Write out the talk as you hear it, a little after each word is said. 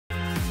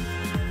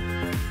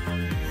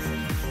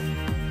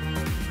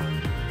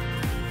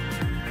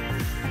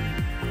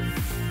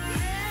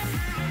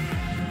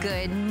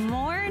Good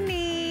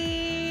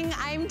morning.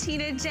 I'm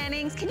Tina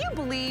Jennings. Can you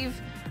believe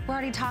we're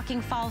already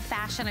talking fall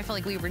fashion? I feel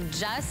like we were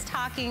just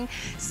talking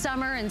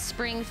summer and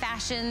spring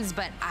fashions,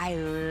 but I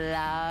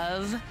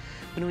love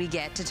when we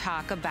get to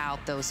talk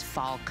about those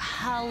fall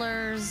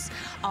colors,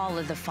 all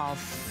of the fall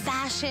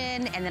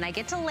fashion, and then I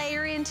get to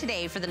layer in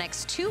today for the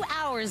next 2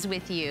 hours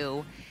with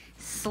you,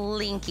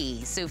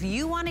 Slinky. So if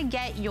you want to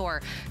get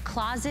your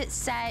closet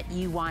set,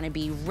 you want to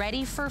be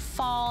ready for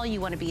fall,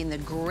 you want to be in the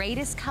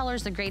greatest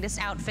colors, the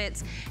greatest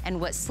outfits, and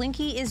what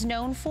Slinky is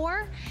known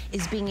for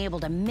is being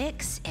able to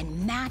mix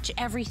and match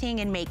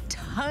everything and make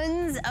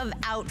tons of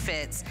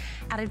outfits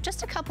out of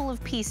just a couple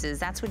of pieces.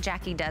 That's what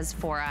Jackie does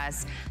for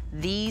us.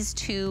 These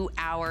 2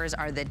 hours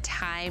are the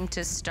time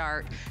to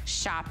start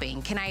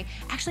shopping. Can I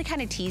actually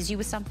kind of tease you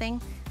with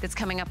something that's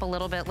coming up a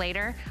little bit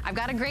later? I've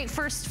got a great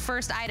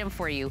first item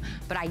for you,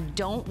 but I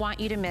don't want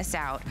you to miss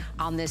out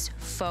on this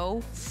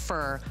faux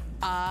fur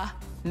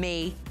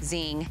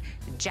amazing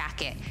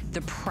jacket.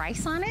 The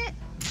price on it,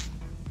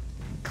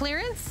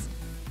 clearance,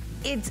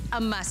 it's a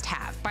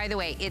must-have. By the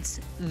way, it's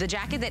the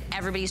jacket that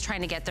everybody's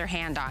trying to get their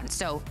hand on.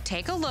 So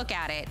take a look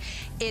at it.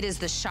 It is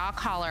the Shaw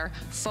Collar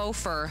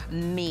Faux Fur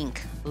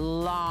Mink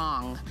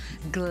Long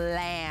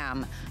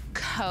Glam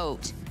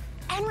Coat.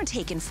 And we're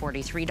taking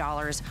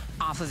 $43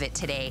 off of it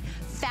today.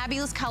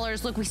 Fabulous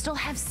colors. Look, we still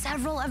have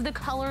several of the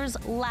colors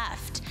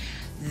left.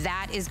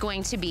 That is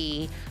going to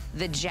be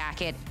the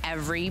jacket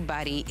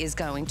everybody is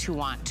going to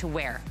want to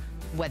wear.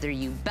 Whether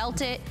you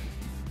belt it,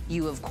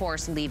 you of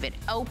course leave it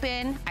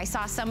open. I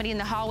saw somebody in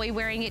the hallway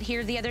wearing it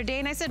here the other day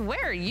and I said,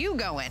 where are you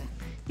going?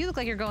 You look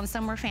like you're going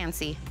somewhere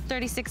fancy.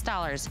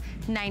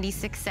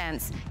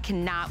 $36.96.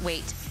 Cannot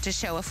wait to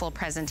show a full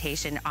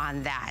presentation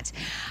on that.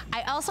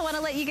 I also want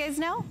to let you guys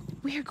know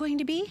we are going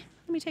to be,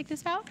 let me take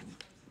this out,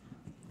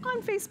 on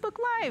Facebook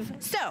Live.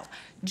 So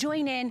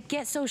join in,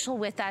 get social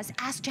with us,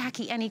 ask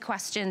Jackie any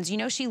questions. You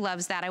know she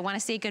loves that. I want to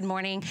say good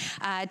morning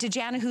to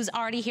Jana, who's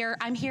already here.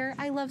 I'm here.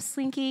 I love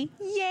Slinky.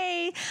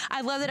 Yay.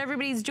 I love that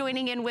everybody's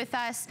joining in with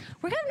us.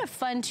 We're having a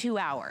fun 2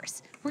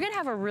 hours. We're going to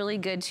have a really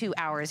good 2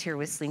 hours here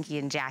with Slinky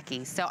and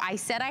Jackie. So I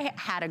said I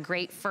had a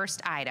great first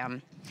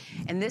item.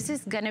 And this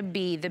is gonna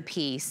be the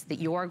piece that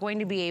you're going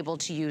to be able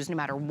to use no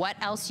matter what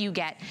else you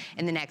get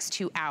in the next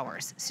 2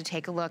 hours. So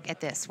take a look at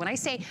this. When I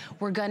say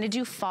we're gonna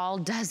do fall,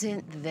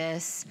 doesn't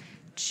this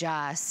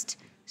just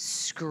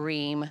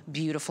scream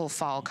beautiful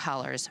fall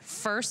colors?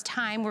 First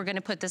time we're gonna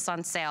put this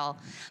on sale,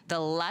 the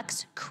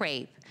Luxe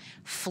Crepe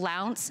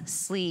Flounce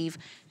Sleeve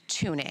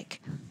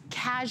Tunic.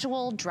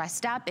 Casual,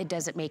 dressed up, it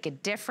doesn't make a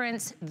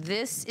difference.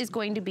 This is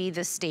going to be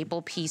the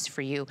staple piece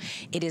for you.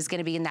 It is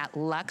gonna be in that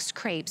Luxe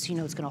Crepe, so you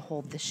know it's gonna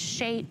hold the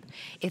shape.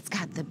 It's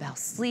got the bell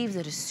sleeve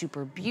that is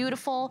super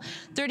beautiful.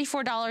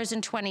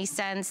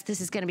 $34.20.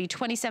 This is gonna be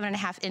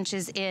 27.5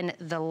 inches in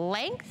the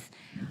length.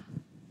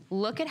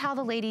 Look at how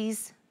the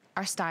ladies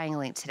are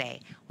styling today.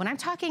 When I'm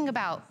talking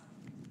about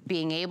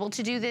being able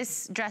to do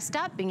this dressed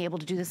up, being able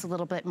to do this a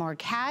little bit more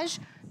cash,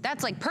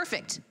 that's like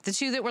perfect, the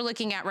two that we're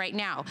looking at right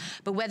now.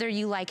 But whether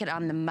you like it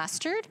on the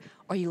mustard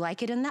or you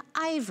like it in the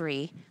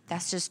ivory,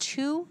 that's just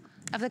 2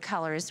 of the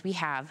colors we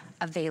have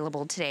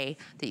available today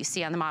that you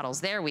see on the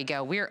models. There we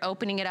go, we're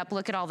opening it up.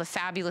 Look at all the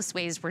fabulous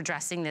ways we're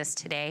dressing this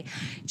today.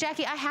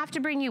 Jackie, I have to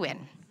bring you in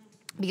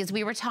because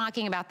we were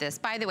talking about this.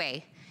 By the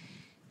way,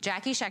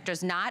 Jackie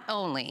Schechter's not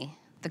only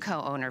the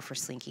co-owner for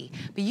Slinky,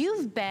 but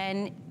you've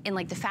been in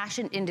like the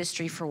fashion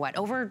industry for what,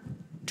 over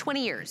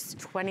 20 years?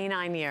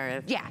 29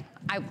 years. Yeah,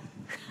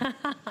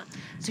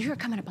 so you're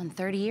coming up on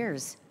 30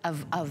 years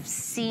of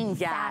seeing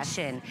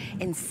fashion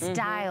and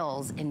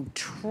styles and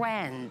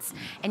trends.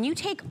 And you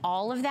take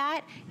all of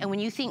that, and when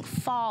you think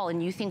fall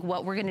and you think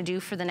what we're gonna do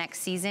for the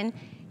next season,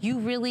 you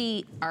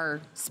really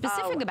are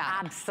specific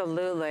about it.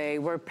 Absolutely,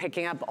 we're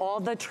picking up all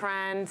the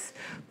trends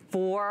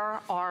for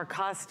our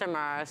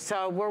customers.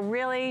 So we're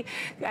really,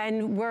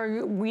 and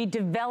we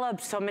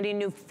developed so many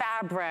new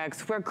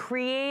fabrics. We're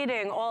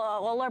creating,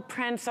 all our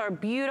prints are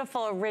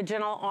beautiful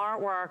original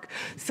artwork.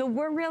 So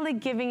we're really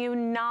giving you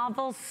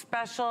novel,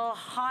 special,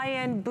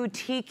 high-end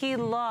boutique-y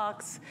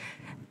looks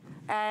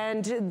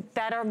and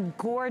that are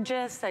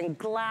gorgeous and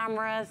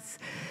glamorous,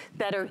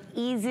 that are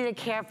easy to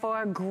care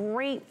for,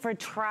 great for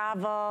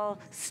travel,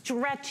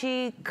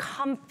 stretchy,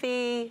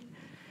 comfy.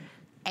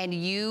 And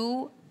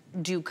you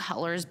do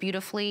colors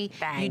beautifully.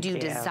 You do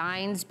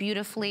designs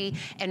beautifully.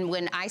 And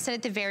when I said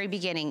at the very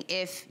beginning,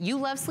 if you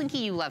love Slinky,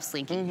 you love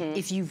Slinky.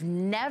 If you've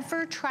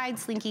never tried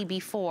Slinky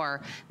before,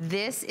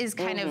 this is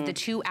kind of the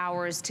 2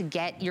 hours to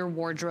get your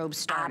wardrobe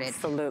started.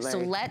 Absolutely. So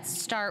let's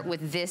start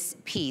with this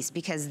piece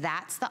because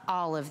that's the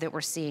olive that we're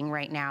seeing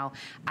right now.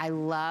 I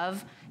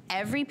love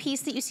every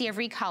piece that you see,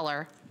 every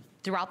color.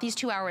 Throughout these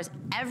 2 hours,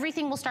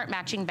 everything will start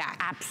matching back.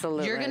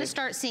 Absolutely. You're gonna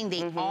start seeing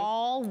they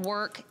all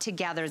work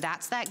together.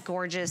 That's that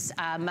gorgeous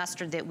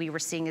mustard that we were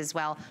seeing as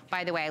well.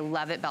 By the way, I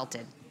love it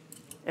belted.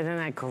 Isn't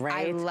that great?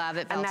 I love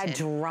it belted. And that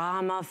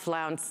drama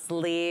flounce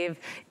sleeve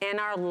in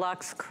our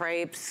luxe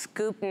crepe,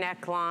 scoop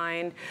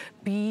neckline,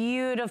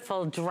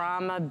 beautiful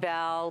drama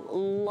bell.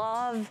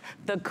 Love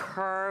the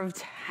curved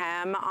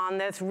hem on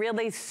this,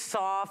 really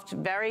soft,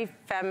 very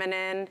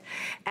feminine,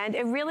 and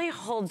it really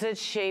holds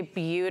its shape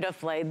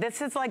beautifully.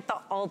 This is like the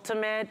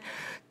ultimate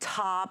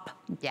top,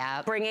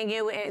 bringing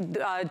you in,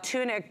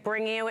 tunic,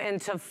 bringing you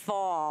into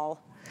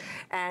fall.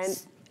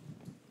 And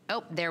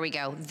oh, there we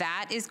go.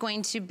 That is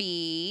going to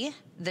be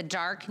the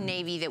dark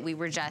navy that we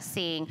were just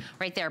seeing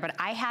right there. But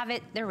I have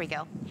it, there we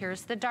go.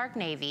 Here's the dark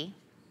navy.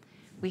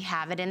 We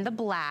have it in the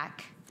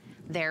black.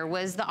 There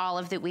was the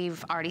olive that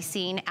we've already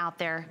seen out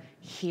there.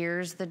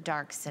 Here's the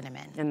dark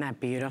cinnamon. Isn't that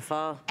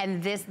beautiful?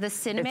 And this, the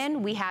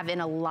cinnamon, we have in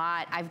a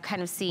lot, I've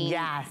kind of seen,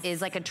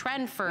 is like a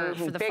trend for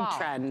the big fall. Big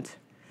trend.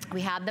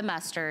 We have the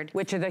mustard.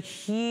 Which is a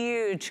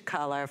huge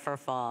color for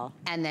fall.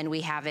 And then we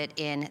have it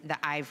in the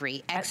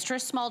ivory. Extra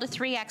small to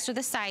 3X are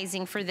the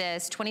sizing for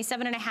this.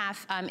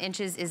 27.5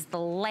 inches is the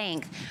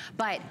length.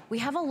 But we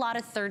have a lot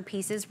of third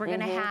pieces we're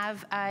gonna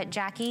have,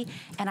 Jackie.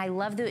 And I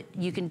love that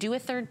you can do a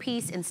third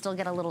piece and still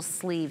get a little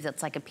sleeve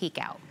that's like a peek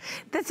out.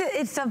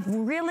 It's a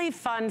really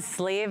fun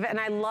sleeve, and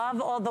I love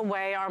all the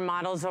way our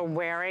models are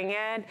wearing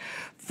it,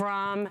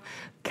 from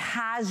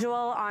casual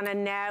on a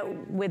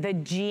net with a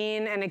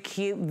jean and a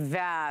cute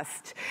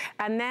vest.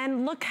 And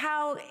then look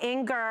how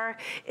Inger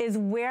is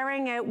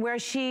wearing it, where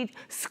she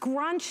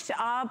scrunched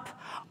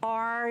up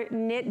our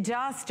knit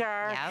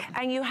duster,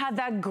 and you have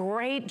that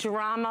great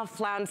drama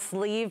flounce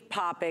sleeve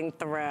popping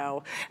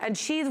through. And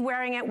she's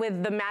wearing it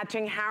with the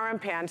matching harem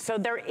pant. So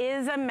there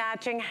is a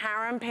matching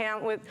harem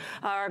pant with,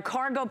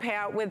 cargo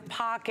pant with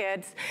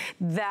pockets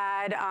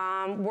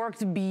that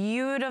works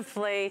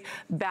beautifully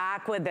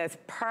back with this.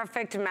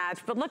 Perfect match.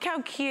 But look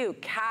how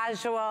cute,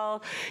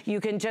 casual. You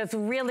can just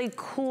really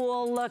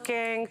cool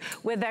looking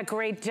with that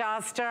great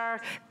duster.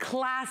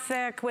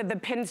 Classic with the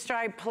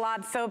pinstripe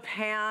palazzo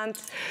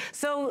pant.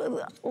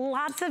 So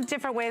lots of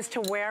different ways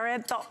to wear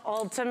it. The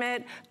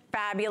ultimate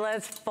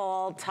fabulous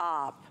fall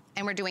top.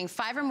 And we're doing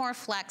 5 or more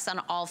flex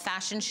on all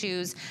fashion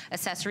shoes,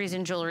 accessories,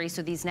 and jewelry.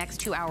 So these next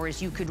 2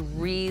 hours, you could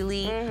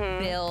really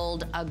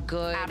build a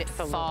good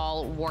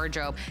fall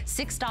wardrobe.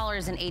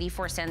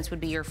 $6.84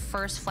 would be your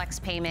first flex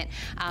payment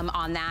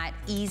on that.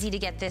 Easy to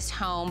get this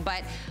home,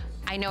 but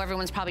I know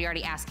everyone's probably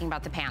already asking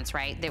about the pants,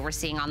 right? That we're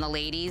seeing on the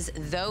ladies.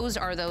 Those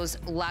are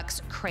those luxe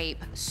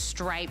crepe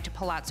striped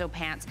palazzo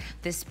pants.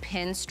 This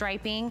pin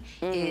striping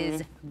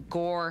is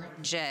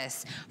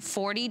gorgeous.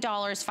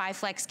 $40, 5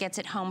 flex gets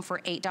it home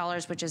for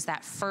 $8, which is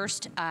that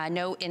first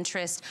no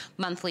interest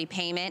monthly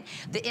payment.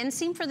 The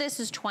inseam for this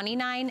is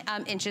 29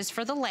 inches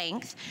for the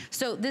length.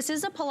 So this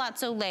is a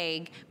palazzo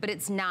leg, but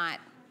it's not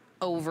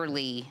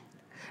overly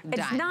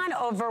It's not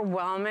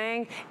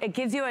overwhelming. It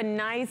gives you a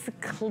nice,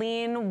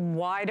 clean,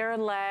 wider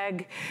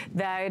leg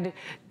that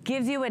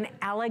gives you an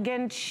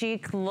elegant,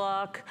 chic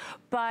look,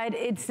 but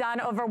it's not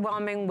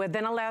overwhelming with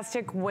an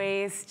elastic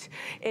waist.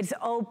 It's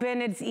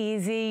open, it's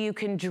easy. You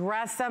can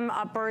dress them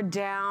up or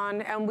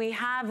down, and we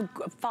have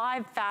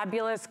 5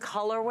 fabulous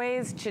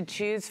colorways to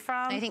choose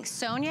from. I think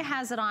Sonia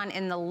has it on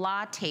in the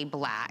latte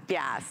black.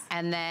 Yes.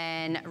 And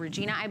then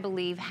Regina, I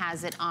believe,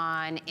 has it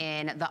on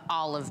in the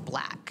olive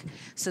black.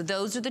 So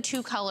those are the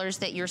 2 colors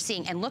that you're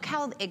seeing. And look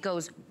how it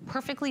goes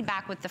perfectly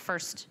back with the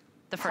first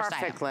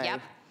Perfectly. item.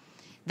 Yep.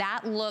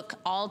 That look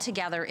all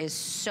together is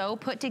so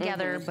put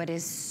together, but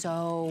is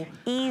so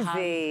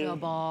easy.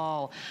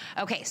 Comfortable.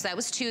 Okay, so that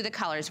was 2 of the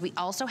colors. We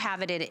also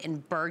have it in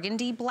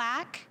burgundy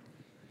black,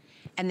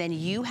 and then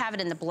you have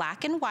it in the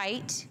black and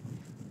white,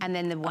 and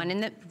then the one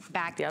in the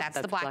back, that's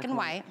the black and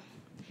white.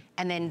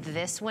 And then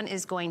this one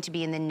is going to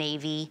be in the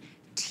navy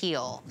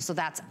teal. So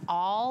that's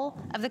all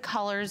of the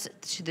colors,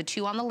 the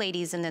 2 on the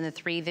ladies, and then the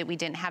 3 that we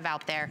didn't have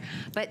out there.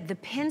 But the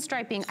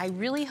pinstriping, I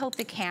really hope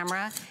the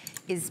camera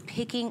is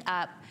picking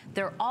up.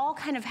 They're all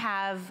kind of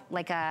have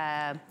like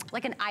an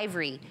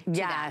ivory to them.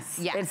 Yes.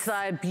 It's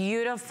a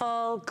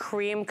beautiful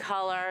cream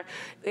color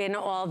in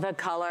all the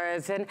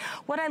colors. And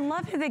what I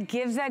love is it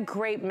gives that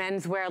great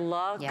menswear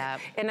look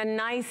in a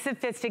nice,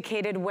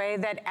 sophisticated way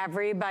that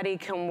everybody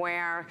can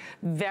wear.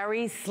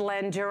 Very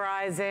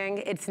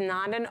slenderizing. It's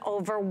not an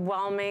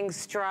overwhelming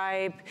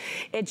stripe.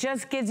 It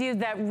just gives you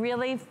that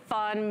really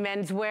fun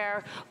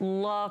menswear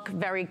look.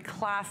 Very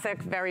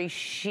classic, very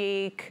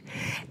chic,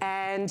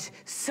 and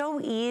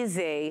so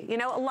easy. You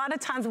know, a lot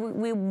of times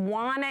we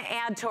want to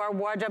add to our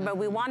wardrobe, but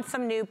we want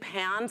some new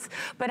pants,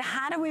 but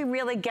how do we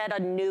really get a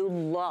new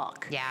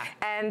look?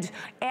 And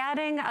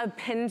adding a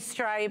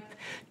pinstripe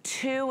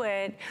to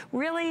it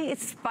really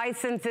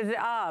spices it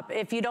up.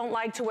 If you don't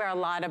like to wear a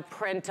lot of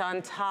print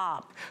on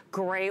top,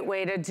 great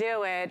way to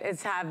do it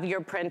is have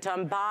your print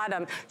on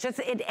bottom. Just,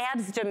 it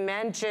adds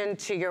dimension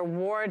to your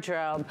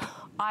wardrobe.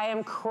 I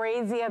am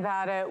crazy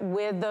about it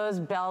with those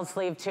bell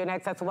sleeve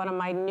tunics. That's one of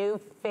my new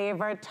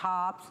favorite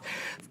tops,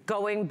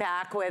 going going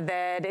back with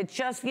it. It's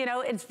just, you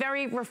know, it's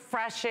very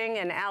refreshing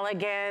and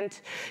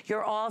elegant.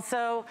 You're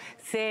also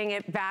seeing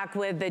it back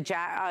with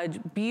the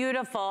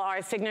beautiful,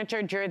 our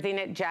signature jersey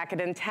knit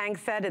jacket and tank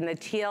set in the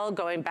teal,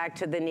 going back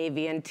to the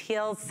navy and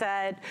teal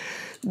set.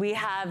 We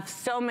have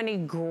so many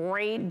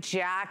great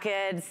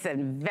jackets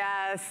and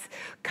vests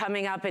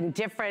coming up in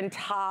different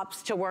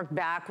tops to work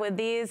back with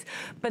these.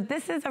 But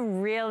this is a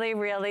really,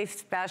 really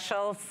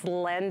special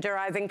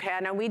slenderizing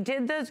pant. And we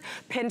did this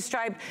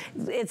pinstripe.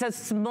 It's a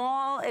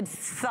small, it's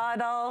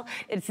subtle,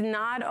 it's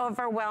not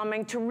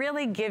overwhelming, to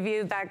really give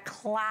you that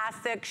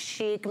classic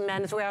chic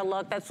menswear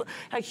look that's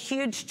a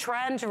huge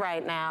trend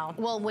right now.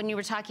 Well, when you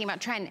were talking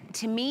about trend,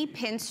 to me,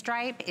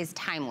 pinstripe is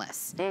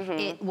timeless.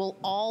 It will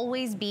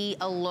always be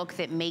a look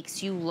that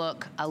makes you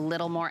look a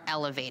little more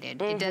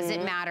elevated. It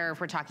doesn't matter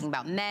if we're talking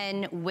about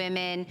men,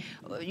 women,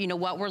 you know,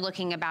 what we're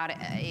looking about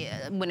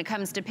when it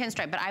comes to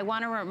pinstripe. But I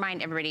want to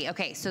remind everybody,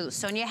 okay, so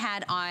Sonia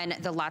had on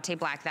the latte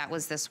black, that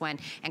was this one.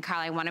 And Kyle,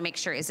 I want to make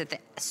sure, is it the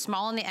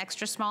small and the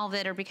extra small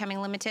that are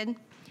becoming limited?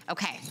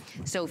 Okay,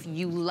 so if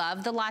you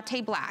love the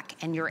latte black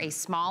and you're a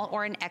small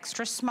or an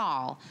extra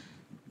small,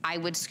 I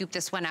would scoop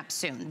this one up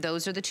soon.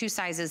 Those are the two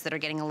sizes that are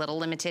getting a little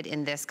limited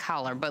in this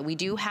color, but we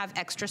do have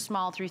extra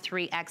small through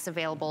 3X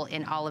available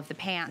in all of the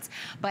pants.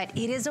 But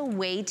it is a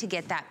way to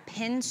get that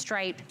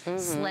pinstripe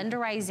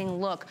slenderizing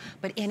look,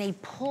 but in a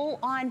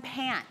pull-on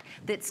pant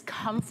that's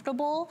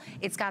comfortable.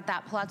 It's got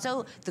that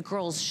palazzo. The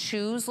girls'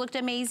 shoes looked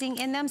amazing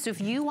in them. So if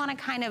you wanna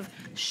kind of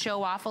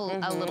show off a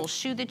little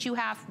shoe that you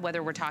have,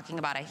 whether we're talking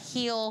about a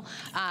heel,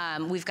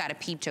 we've got a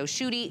peep toe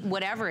shootie,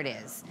 whatever it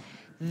is,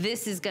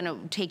 this is gonna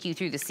take you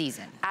through the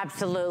season.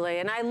 Absolutely,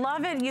 and I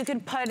love it. You can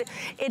put,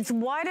 it's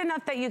wide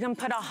enough that you can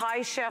put a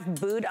high chef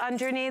boot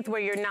underneath where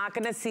you're not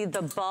gonna see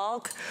the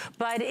bulk,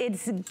 but it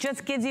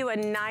just gives you a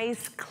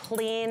nice,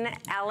 clean,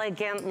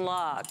 elegant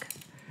look.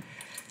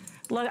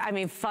 Look, I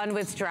mean, fun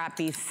with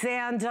strappy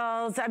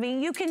sandals. I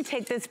mean, you can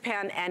take this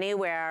pant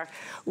anywhere.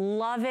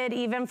 Love it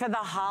even for the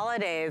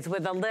holidays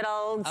with a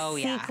little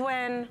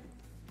sequin.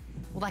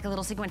 Like a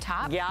little sequin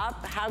top?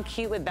 Yup, how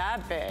cute would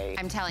that be?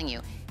 I'm telling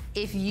you.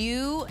 If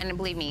you, and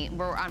believe me,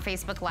 we're on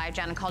Facebook Live,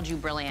 Jana called you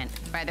brilliant,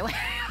 by the way.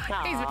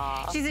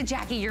 She said,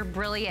 Jackie, you're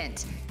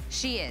brilliant.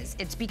 She is.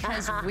 It's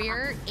because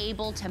we're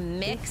able to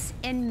mix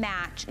and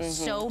match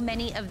so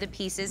many of the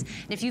pieces.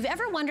 And if you've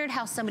ever wondered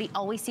how somebody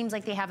always seems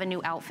like they have a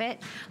new outfit,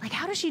 like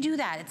how does she do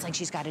that? It's like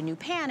she's got a new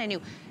pant,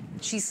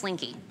 she's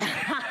Slinky.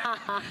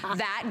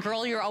 That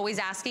girl you're always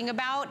asking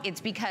about,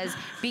 it's because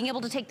being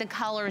able to take the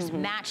colors,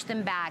 match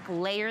them back,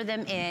 layer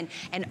them in,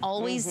 and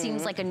always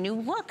seems like a new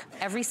look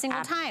every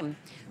single time.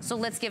 So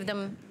let's give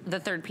them the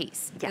third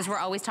piece, because we're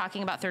always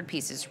talking about third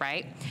pieces,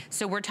 right?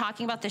 So we're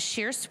talking about the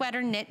sheer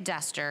sweater knit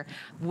duster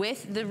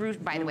with the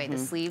roof. By the way, the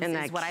sleeves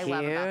is what I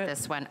love about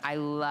this one. I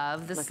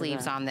love the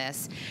sleeves on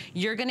this.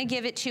 You're gonna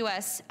give it to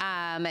us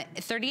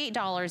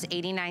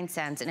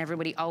 $38.89, and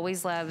everybody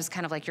always loves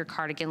kind of like your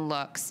cardigan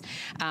looks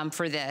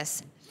for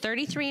this.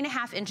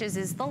 33.5 inches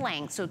is the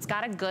length, so it's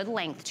got a good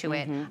length to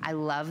it. I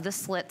love the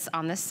slits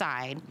on the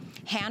side.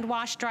 Hand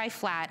wash, dry,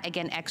 flat,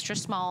 again, extra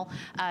small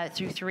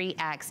through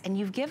 3X. And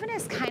you've given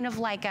us kind of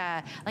like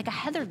a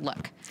heathered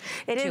look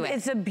to it.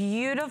 It's a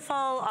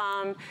beautiful,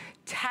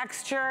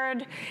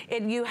 textured,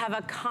 you have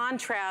a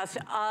contrast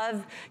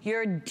of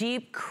your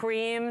deep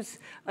creams,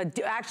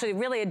 actually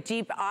really a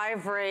deep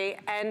ivory,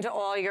 and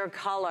all your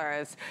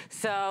colors.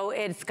 So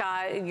it's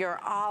got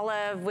your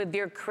olive with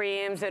your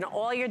creams and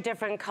all your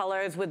different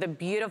colors with a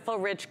beautiful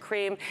rich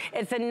cream.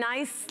 It's a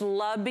nice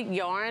slub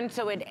yarn,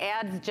 so it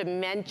adds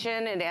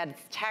dimension, it adds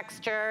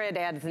texture, it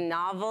adds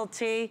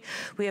novelty.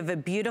 We have a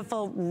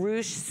beautiful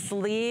ruche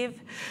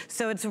sleeve.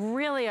 So it's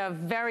really a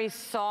very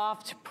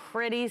soft,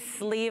 pretty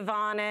sleeve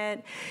on it.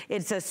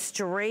 It's a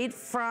straight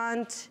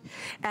front,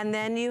 and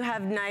then you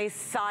have nice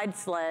side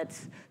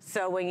slits.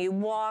 So when you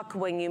walk,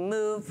 when you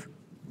move.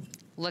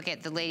 Look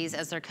at the ladies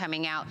as they're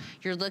coming out.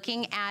 You're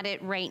looking at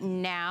it right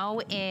now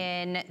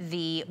in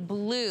the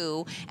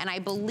blue, and I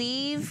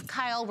believe,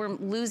 Kyle, we're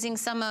losing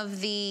some of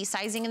the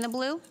sizing in the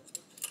blue.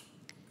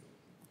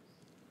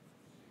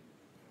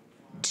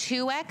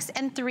 2X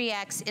and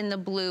 3X in the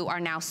blue are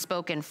now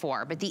spoken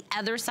for, but the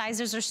other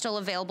sizes are still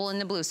available in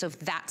the blue. So if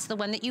that's the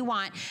one that you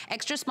want,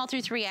 extra small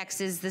through 3X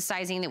is the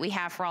sizing that we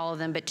have for all of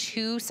them, but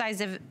 2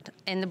 sizes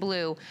in the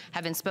blue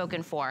have been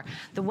spoken for.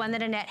 The one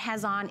that Annette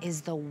has on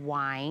is the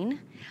wine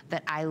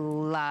that I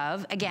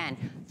love. Again,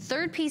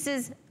 third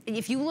pieces,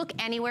 if you look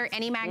anywhere,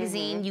 any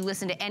magazine, you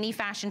listen to any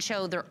fashion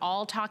show, they're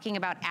all talking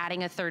about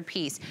adding a third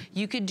piece.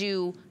 You could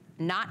do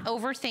not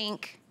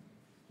overthink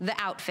the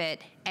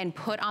outfit and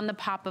put on the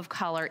pop of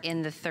color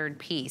in the third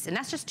piece. And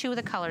that's just 2 of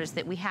the colors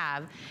that we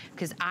have,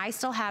 because I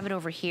still have it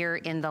over here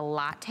in the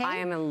latte. I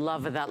am in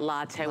love with that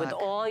latte. Look. With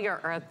all your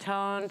earth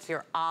tones,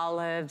 your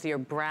olives, your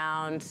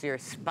browns, your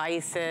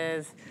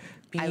spices.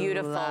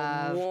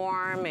 Beautiful,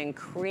 warm and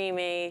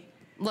creamy.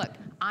 Look,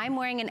 I'm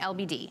wearing an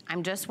LBD.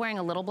 I'm just wearing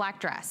a little black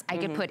dress. I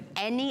could put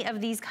any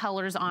of these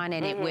colors on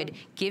and it would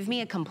give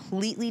me a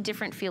completely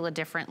different feel, a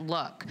different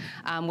look,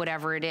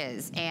 whatever it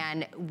is.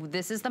 And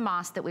this is the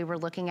moss that we were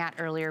looking at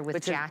earlier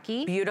with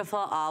Jackie. Beautiful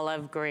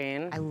olive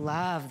green. I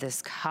love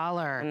this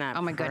color. Isn't that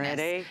oh my pretty?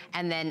 goodness.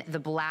 And then the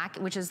black,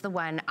 which is the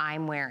one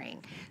I'm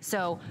wearing.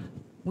 So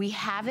we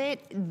have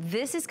it.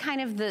 This is kind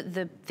of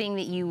the thing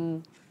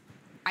that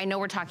I know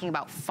we're talking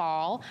about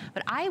fall,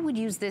 but I would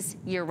use this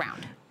year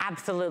round.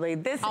 Absolutely.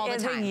 This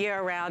is a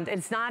year round.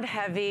 It's not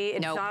heavy.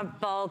 It's not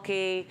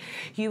bulky.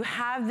 You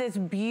have this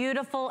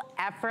beautiful,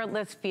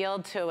 effortless feel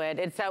to it.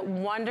 It's that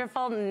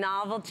wonderful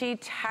novelty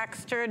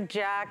textured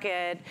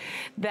jacket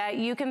that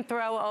you can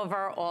throw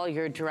over all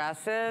your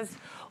dresses,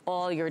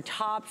 all your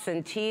tops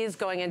and tees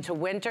going into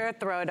winter.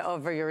 Throw it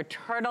over your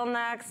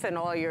turtlenecks and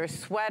all your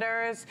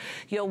sweaters.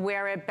 You'll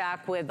wear it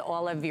back with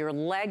all of your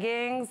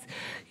leggings,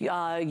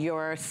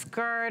 your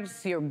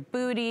skirts, your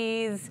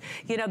booties,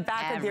 you know,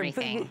 back with your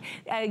booties.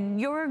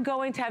 You're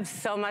going to have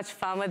so much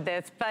fun with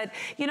this, but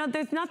you know,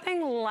 there's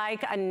nothing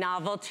like a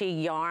novelty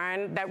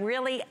yarn that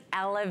really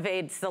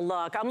elevates the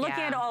look. I'm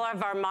looking at all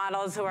of our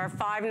models who are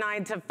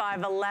 5'9" to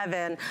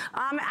 5'11".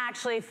 I'm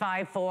actually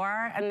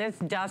 5'4", and this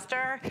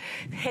duster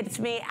hits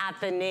me at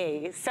the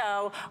knee.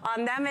 So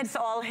on them, it's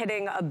all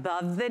hitting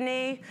above the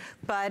knee,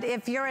 but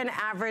if you're an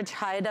average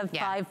height of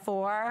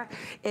 5'4",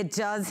 it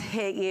does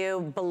hit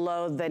you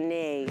below the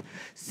knee.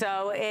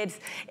 So it's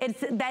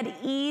that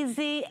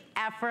easy,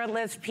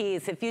 effortless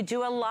piece. If you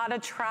do a lot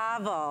of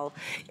travel,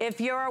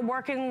 if you're a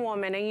working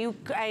woman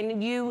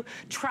and you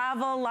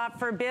travel a lot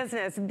for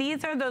business,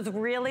 these are those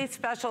really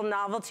special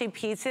novelty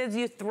pieces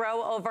you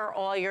throw over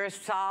all your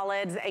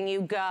solids and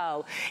you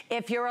go.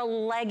 If you're a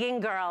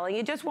legging girl and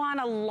you just want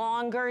a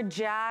longer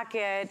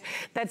jacket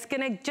that's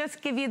gonna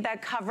just give you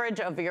that coverage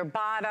over your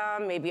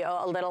bottom, maybe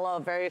a little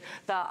over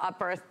the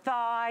upper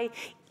thigh,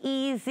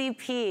 easy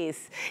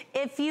piece.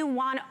 If you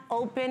want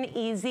open,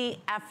 easy,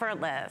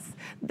 effortless,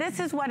 this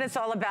is what it's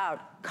all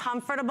about.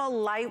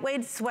 Comfortable,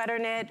 lightweight sweater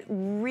knit,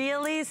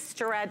 really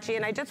stretchy,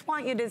 and I just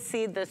want you to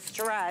see the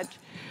stretch.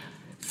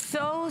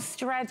 So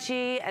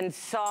stretchy and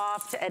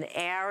soft and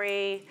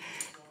airy.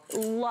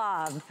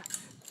 Love.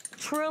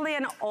 Truly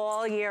an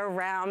all year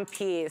round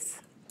piece.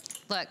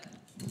 Look.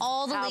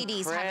 All the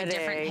ladies have a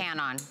different pan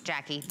on,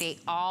 Jackie. They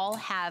all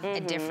have a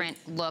different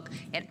look.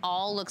 It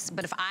all looks,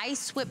 but if I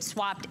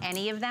swapped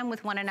any of them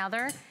with one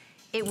another,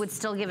 it would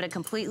still give it a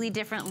completely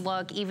different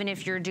look, even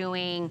if you're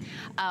doing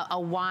a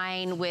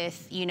wine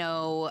with, you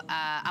know,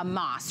 a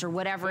moss or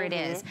whatever it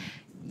is.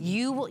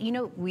 You will, you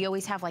know, we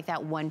always have like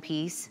that one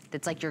piece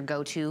that's like your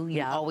go-to.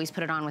 You always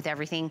put it on with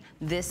everything.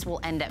 This will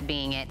end up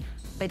being it.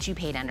 But you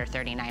paid under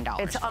 $39.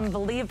 It's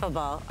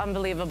unbelievable,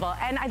 unbelievable.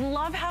 And I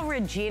love how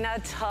Regina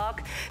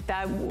took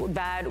that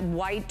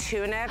white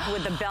tunic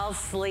with the bell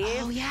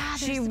sleeve. Oh yeah,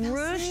 she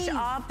ruched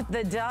up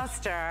the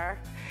duster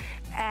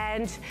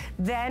and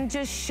then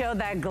just show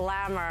that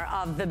glamour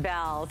of the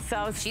bell.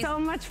 So, so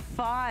much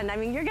fun. I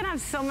mean, you're gonna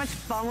have so much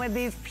fun with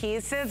these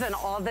pieces and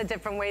all the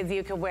different ways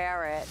you can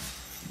wear it.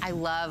 I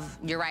love,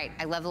 you're right,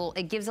 I love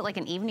it gives it like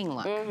an evening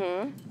look.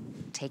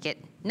 Take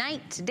it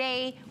night,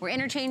 day, we're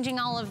interchanging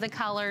all of the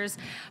colors,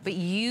 but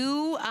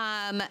you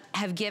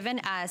have given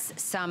us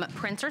some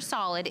prints or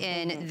solid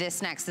in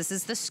this next. This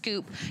is the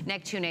scoop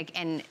neck tunic,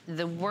 and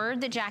the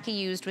word that Jackie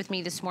used with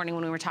me this morning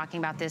when we were talking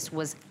about this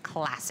was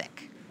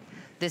classic.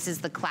 This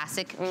is the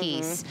classic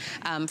piece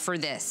for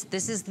this.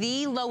 This is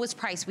the lowest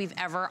price we've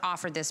ever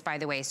offered this, by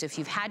the way. So if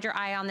you've had your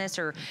eye on this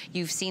or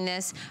you've seen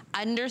this,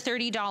 under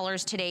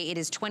 $30 today. It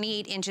is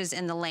 28 inches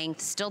in the length,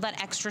 still that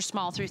extra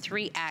small through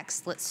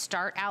 3X. Let's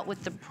start out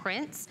with the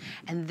prints.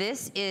 And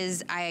this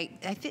is,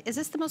 is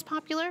this the most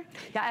popular?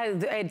 Yeah,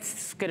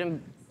 it's gonna,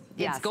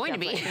 it's going to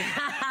be.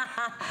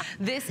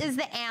 This is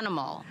the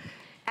animal.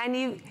 And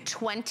you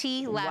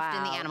 20 left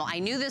in the animal. I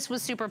knew this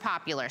was super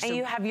popular. So and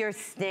you have your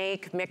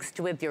snake mixed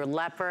with your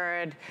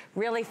leopard.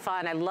 Really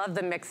fun. I love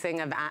the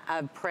mixing of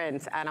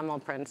prints, animal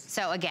prints.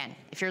 So again,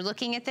 if you're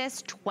looking at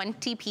this,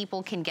 20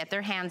 people can get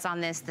their hands on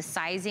this. The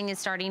sizing is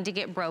starting to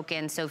get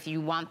broken. So if you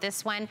want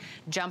this one,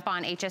 jump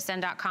on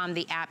hsn.com,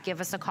 the app,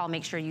 give us a call,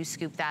 make sure you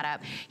scoop that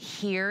up.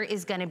 Here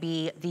is gonna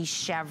be the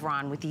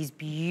chevron with these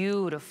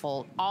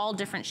beautiful, all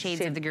different shades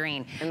of the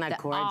green. Isn't that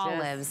gorgeous? The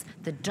olives,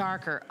 the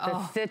darker,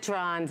 the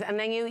citrons, and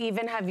then you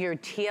even have your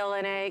teal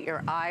in it,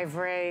 your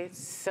ivory,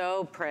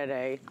 so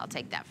pretty. I'll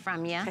take that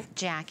from you,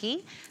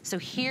 Jackie. So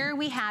here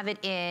we have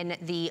it in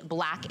the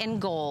black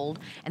and gold,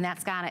 and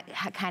that's got it,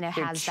 kind of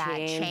has that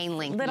chain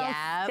link. Little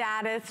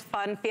status,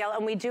 fun feel,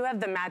 and we do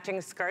have the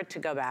matching skirt to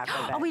go back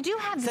with it. Oh, we do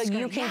have the skirt, so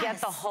you can get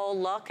the whole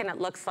look, and it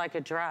looks like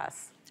a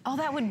dress. Oh,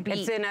 that would be.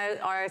 It's in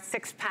our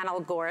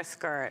 6-panel gore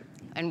skirt.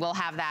 And we'll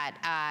have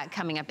that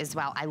coming up as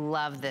well. I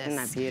love this. Isn't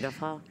that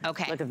beautiful?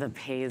 Okay. Look at the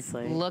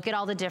paisley. Look at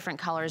all the different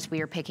colors we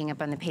are picking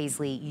up on the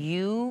paisley.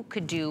 You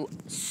could do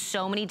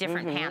so many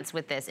different pants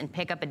with this and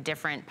pick up a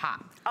different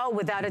pop. Oh,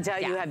 without a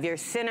doubt. You have your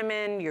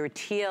cinnamon, your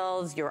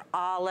teals, your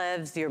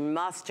olives, your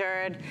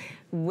mustard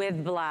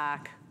with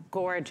black.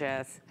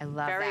 gorgeous. I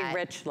love Very that.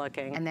 rich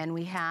looking. And then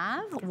we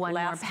have one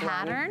more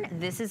pattern.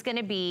 This is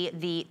gonna be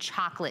the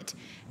chocolate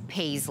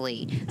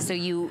paisley. So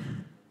you,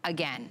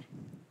 again,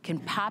 can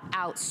pop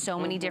out so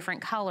many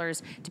different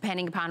colors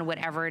depending upon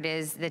whatever it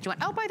is that you want.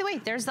 Oh, by the way,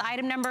 there's the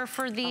item number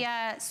for the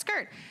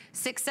skirt,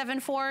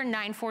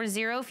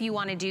 674940 if you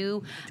wanna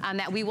do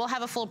that. We will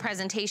have a full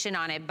presentation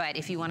on it, but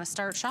if you wanna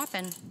start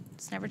shopping,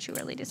 it's never too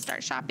early to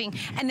start shopping.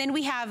 And then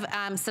we have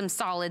some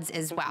solids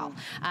as well.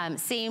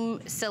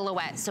 Same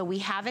silhouette, so we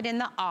have it in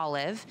the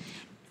olive.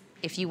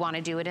 If you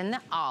wanna do it in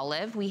the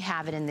olive, we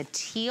have it in the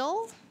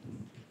teal.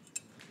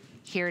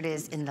 Here it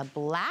is in the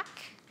black.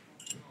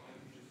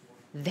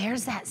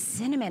 There's that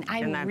cinnamon.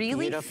 I'm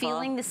really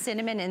feeling the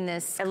cinnamon in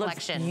this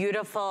collection. It looks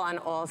beautiful on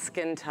all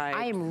skin types.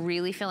 I am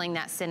really feeling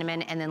that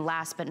cinnamon. And then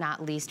last but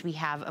not least, we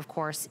have, of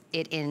course,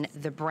 it in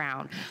the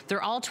brown.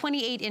 They're all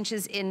 28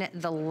 inches in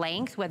the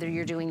length, whether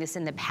you're doing this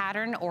in the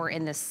pattern or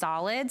in the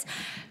solids.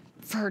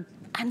 For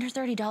under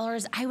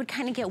 $30, I would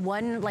kind of get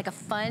one, like a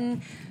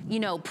fun, you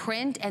know,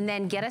 print, and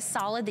then get a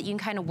solid that you can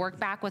kind of work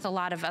back with a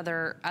lot of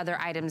other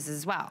items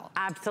as well.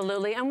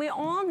 Absolutely, and we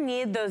all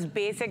need those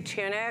basic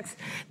tunics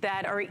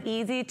that are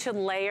easy to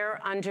layer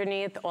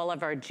underneath all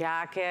of our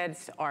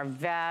jackets, our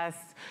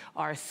vests,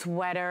 our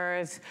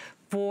sweaters,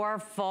 for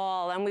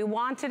fall, and we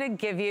wanted to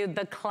give you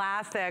the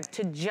classic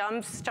to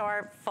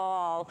jumpstart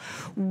fall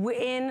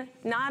in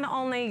not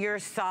only your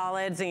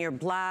solids and your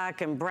black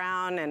and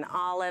brown and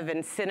olive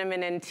and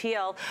cinnamon and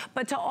teal,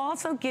 but to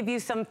also give you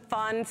some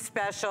fun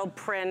special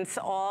prints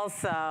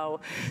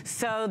also,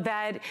 so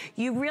that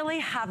you really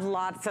have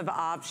lots of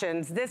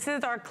options. This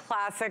is our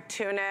classic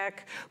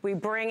tunic. We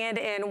bring it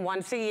in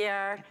once a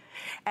year,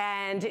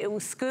 and it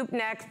was scoop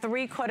neck,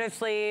 3/4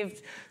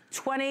 sleeves,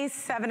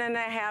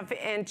 27.5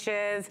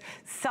 inches,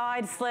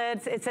 side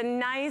slits. It's a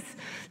nice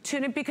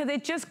tunic because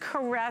it just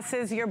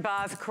caresses your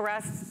bust,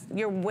 caresses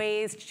your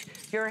waist,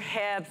 your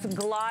hips,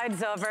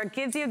 glides over,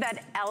 gives you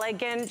that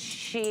elegant,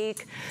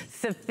 chic,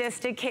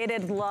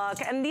 sophisticated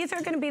look. And these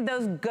are gonna be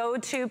those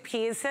go-to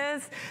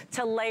pieces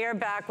to layer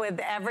back with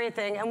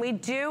everything. And we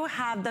do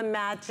have the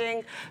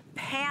matching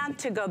pant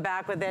to go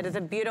back with it. It's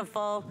a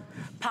beautiful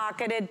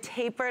pocketed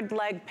tapered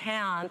leg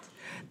pant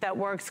that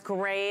works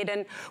great.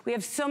 And we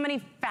have so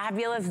many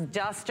fabulous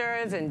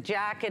dusters and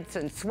jackets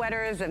and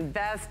sweaters and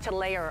vests to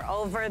layer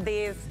over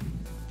these.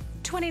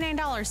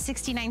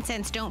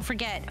 $29.69. Don't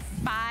forget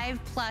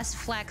 5+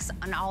 flex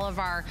on all of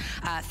our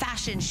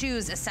fashion,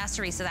 shoes,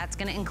 accessories. So that's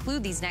gonna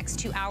include these next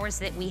 2 hours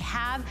that we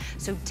have.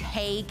 So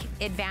take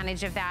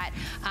advantage of that.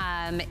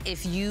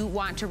 If you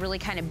want to really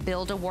kind of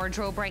build a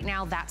wardrobe right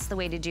now, that's the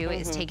way to do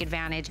it, is take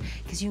advantage,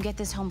 because you can get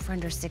this home for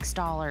under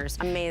 $6.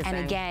 Amazing. And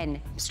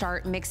again,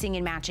 start mixing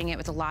and matching it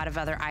with a lot of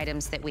other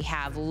items that we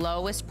have.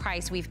 Lowest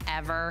price we've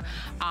ever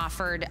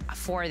offered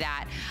for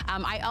that.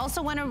 I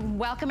also wanna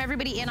welcome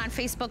everybody in on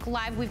Facebook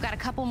Live. We've got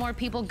a couple more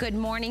people. Good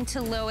morning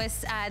to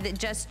Lois that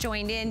just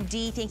joined in.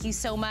 Dee, thank you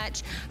so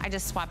much. I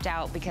just swapped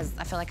out because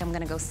I feel like I'm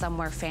gonna go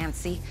somewhere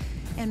fancy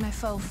in my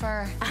faux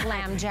fur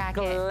glam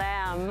jacket.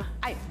 Glam.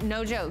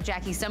 No joke,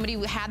 Jackie,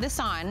 somebody had this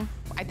on.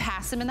 I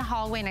passed them in the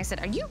hallway and I said,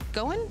 are you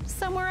going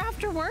somewhere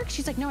after work?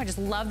 She's like, no, I just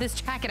love this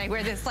jacket. I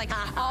wear this like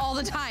all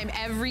the time,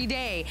 every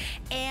day.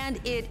 And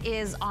it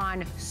is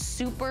on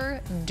super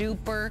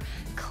duper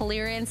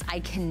clearance.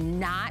 I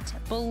cannot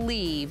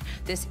believe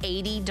this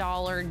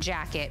 $80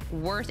 jacket,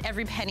 worth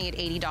every penny at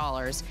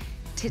 $80,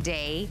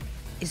 today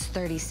is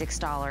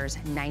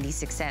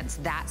 $36.96.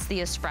 That's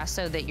the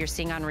espresso that you're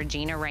seeing on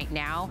Regina right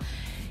now.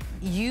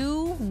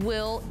 You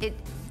will, it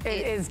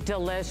is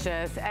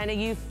delicious, and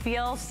you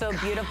feel so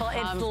beautiful.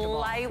 It's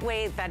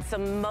lightweight. That's the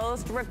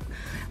most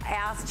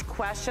asked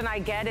question I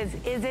get is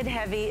it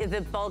heavy? Is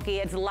it bulky?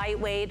 It's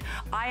lightweight.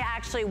 I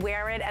actually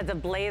wear it as a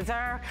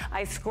blazer.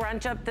 I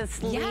scrunch up the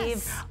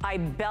sleeve, I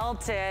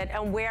belt it,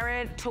 and wear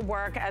it to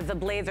work as a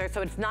blazer.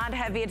 So it's not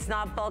heavy, it's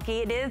not bulky.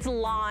 It is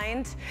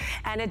lined,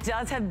 and it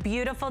does have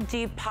beautiful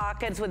deep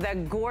pockets with a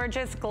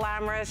gorgeous,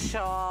 glamorous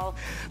shawl.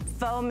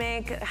 Faux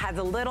mink has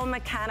a little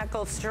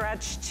mechanical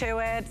stretch to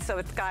it, so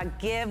it's got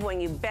give when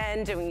you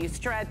bend and when you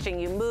stretch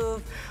and you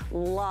move.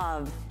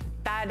 Love.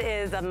 That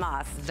is a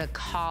must. The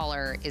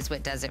collar is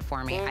what does it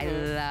for me. I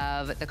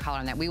love the collar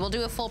on that. We will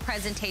do a full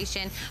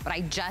presentation, but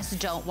I just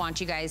don't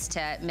want you guys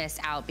to miss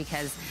out,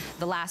 because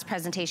the last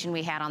presentation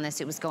we had on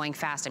this, it was going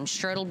fast. I'm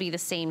sure it'll be the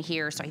same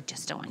here, so I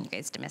just don't want you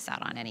guys to miss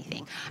out on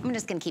anything. I'm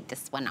just gonna keep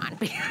this one on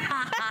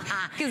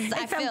because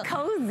I feel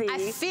cozy.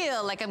 I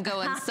feel like I'm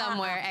going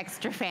somewhere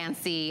extra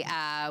fancy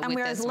with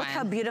this one. Look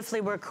how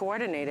beautifully we're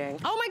coordinating.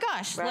 Oh my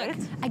gosh! Right?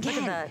 Look again.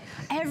 Look at that.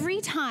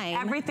 Every time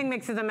everything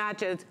mixes and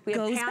matches. We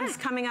have pants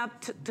coming up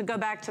to go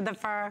back to the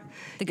fur,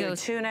 the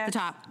ghost, tunic, the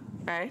top.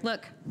 Right?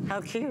 Look how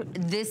cute.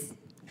 This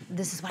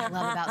is what I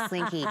love about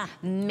Slinky,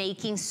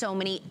 making so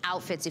many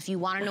outfits. If you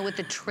want to know what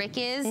the trick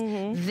is,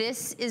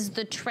 this is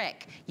the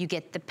trick. You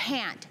get the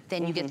pant,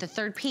 then you get the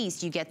third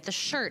piece, you get the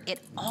shirt. It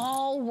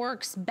all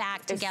works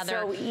back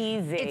together. It's so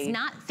easy. It's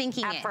not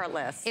thinking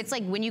effortless. It's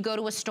like when you go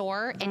to a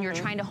store and you're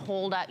trying to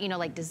hold up, you know,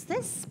 like, does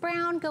this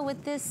brown go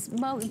with this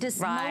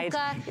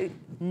mocha?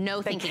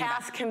 No thinking about it.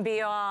 The cast can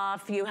be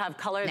off. You have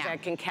colors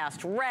that can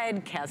cast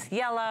red, cast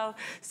yellow.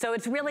 So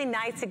it's really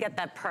nice to get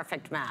that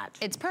perfect match.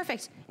 It's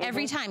perfect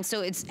every time.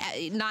 So it's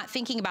not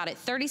thinking about it.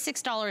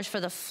 $36 for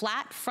the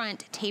flat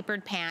front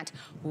tapered pant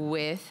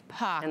with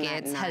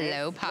pockets. Nice?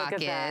 Hello,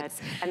 pockets. Look at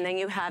that. And then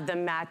you have the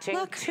matching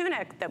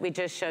tunic that we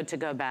just showed to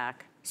go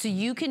back. So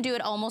you can do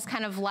it almost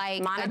kind of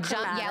like a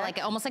jump,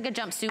 like almost like a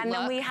jumpsuit look. And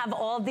then we have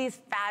all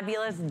these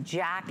fabulous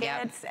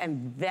jackets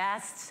and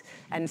vests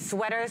and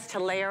sweaters to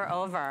layer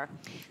over.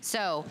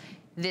 So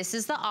this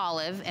is the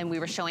olive, and we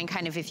were showing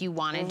kind of if you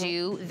want to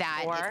do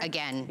that or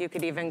again. You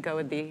could even go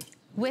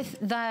with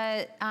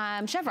the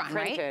chevron,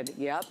 printed, right?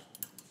 Yep.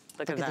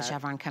 Look at that. The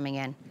chevron coming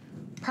in.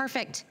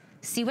 Perfect.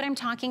 See what I'm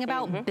talking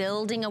about?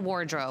 Building a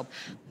wardrobe,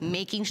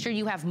 making sure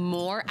you have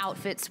more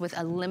outfits with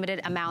a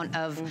limited amount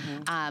of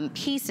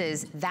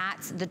pieces.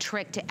 That's the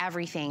trick to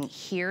everything.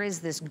 Here is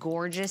this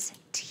gorgeous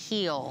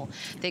teal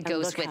that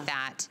goes with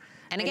that.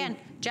 And again,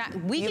 Jack,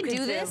 we could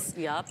do this.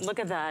 Yep, look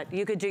at that.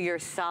 You could do your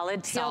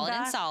solid teal Solid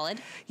and solid.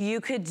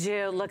 You could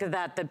do, look at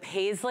that, the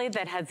paisley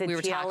that has the teal in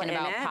it. We were talking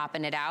about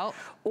popping it out.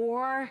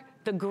 Or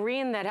the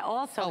green that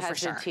also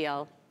has the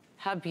teal.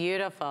 How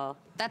beautiful.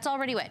 That's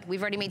already what?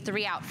 We've already made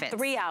 3 outfits.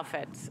 3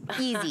 outfits.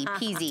 Easy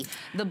peasy.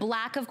 The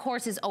black, of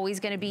course, is always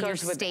gonna be your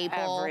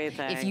staple.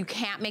 Everything. If you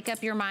can't make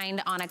up your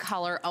mind on a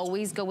color,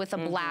 always go with a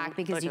black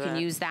because you can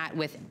use that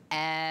with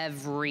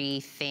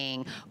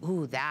everything.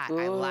 Ooh, that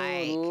I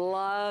like.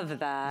 Love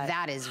that.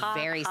 That is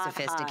very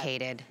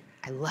sophisticated.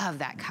 I love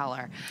that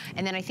color.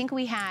 And then I think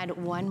we had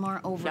one more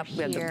over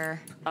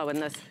here. In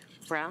this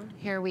brown?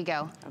 Here we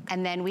go.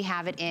 And then we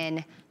have it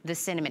in the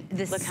cinnamon.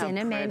 The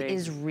cinnamon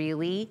is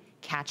really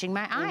catching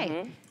my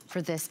eye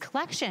for this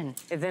collection.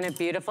 Isn't it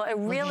beautiful? It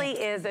really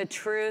is a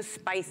true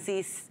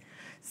spicy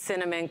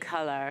cinnamon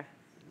color.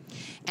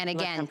 And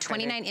again,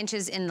 29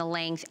 inches in the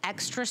length,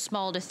 extra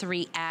small to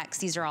 3X.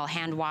 These are all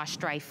hand wash,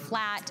 dry,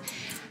 flat.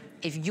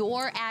 If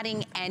you're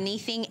adding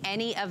anything,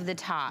 any of the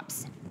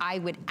tops, I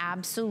would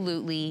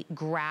absolutely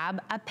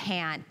grab a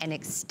pant and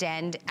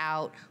extend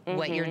out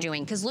what you're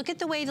doing. Because look at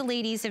the way the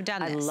ladies have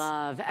done this. I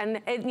love, and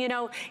you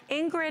know,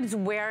 Ingrid's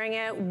wearing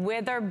it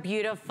with her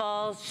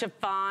beautiful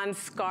chiffon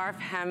scarf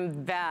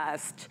hem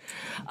vest.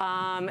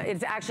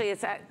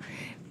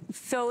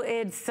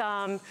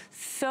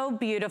 So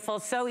beautiful,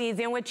 so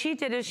easy. And what she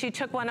did is she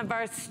took one of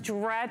our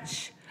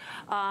stretch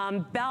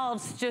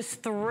belts,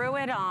 just threw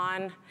it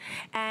on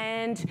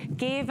and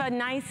gave a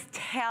nice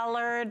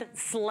tailored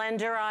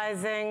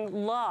slenderizing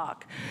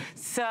look.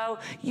 So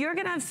you're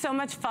gonna have so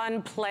much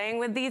fun playing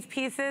with these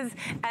pieces.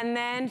 And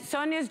then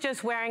Sonia's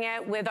just wearing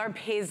it with our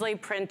paisley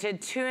printed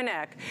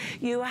tunic.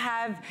 You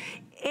have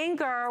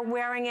Inger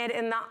wearing it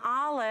in the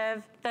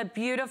olive, the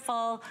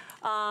beautiful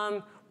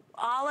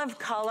olive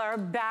color,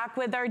 back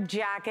with our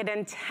jacket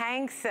and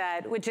tank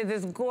set, which is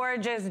this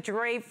gorgeous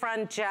drape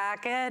front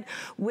jacket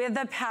with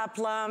a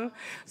peplum,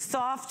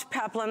 soft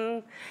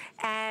peplum,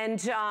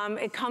 and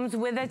it comes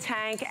with a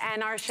tank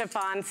and our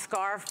chiffon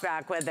scarf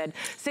back with it.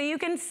 So you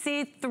can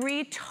see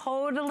 3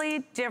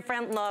 totally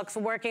different looks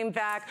working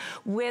back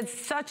with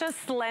such a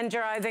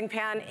slenderizing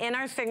pant in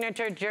our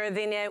signature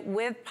jersey knit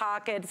with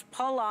pockets,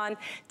 pull on,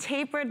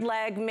 tapered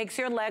leg, makes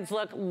your legs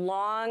look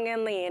long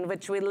and lean,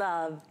 which we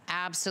love.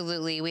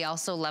 Absolutely. We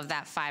also love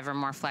that 5 or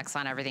more flex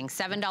on everything.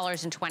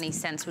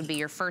 $7.20 would be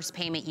your first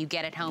payment. You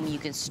get it home, you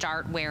can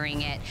start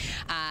wearing it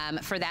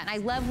for that. And I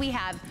love we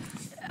had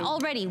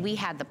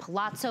the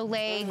palazzo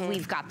leg,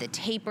 we've got the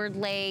tapered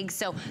leg,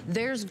 so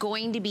there's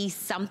going to be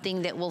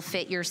something that will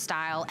fit your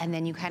style, and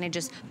then you kind of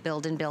just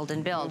build and build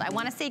and build. I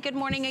want to say good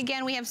morning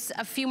again. We have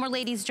a few more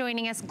ladies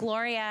joining us.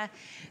 Gloria,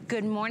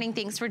 good morning.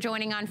 Thanks for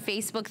joining on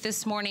Facebook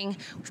this morning.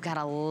 We've got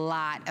a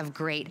lot of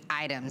great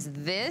items.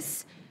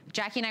 This,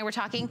 Jackie and I were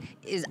talking,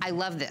 I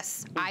love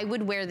this. I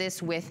would wear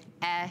this with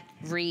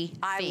everything.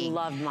 I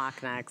love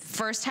mock necks.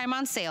 First time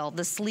on sale,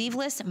 the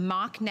sleeveless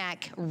mock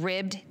neck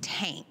ribbed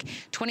tank.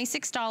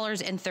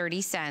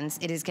 $26.30.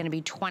 It is gonna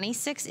be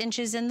 26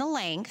 inches in the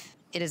length.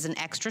 It is an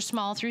extra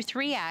small through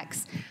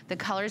 3X. The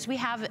colors we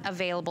have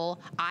available,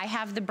 I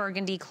have the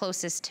burgundy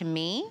closest to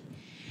me.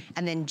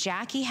 And then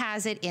Jackie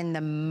has it in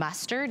the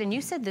mustard. And you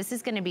said this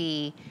is gonna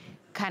be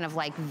kind of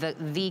like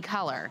the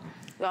color.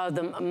 Oh,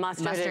 the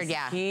mustard is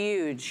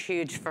huge,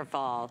 huge for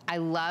fall. I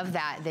love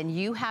that. Then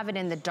you have it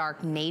in the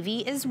dark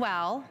navy as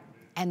well,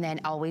 and then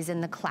always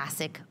in the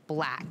classic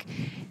black.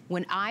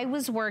 When I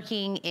was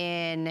working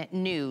in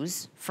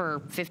news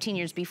for 15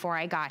 years before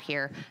I got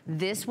here,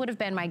 this would have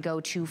been my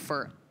go-to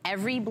for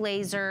every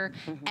blazer,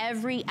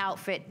 every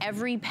outfit,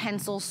 every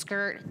pencil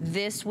skirt.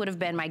 This would have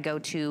been my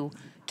go-to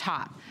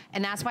top.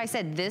 And that's why I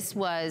said this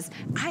was,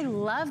 I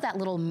love that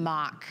little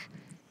mock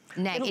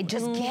neck. It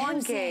just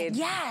elongates.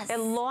 Yes.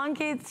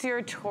 Elongates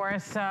your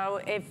torso.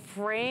 It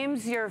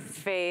frames your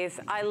face.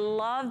 I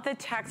love the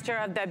texture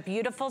of that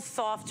beautiful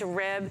soft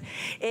rib.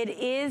 It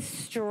is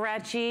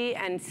stretchy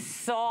and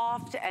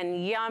soft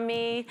and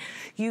yummy.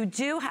 You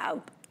do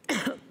have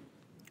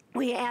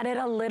We added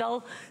a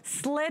little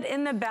slit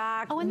in the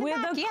back with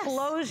a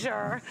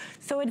closure,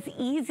 so it's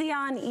easy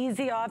on,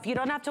 easy off. You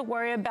don't have to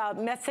worry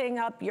about messing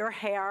up your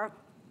hair.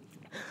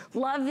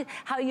 Love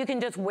how you can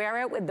just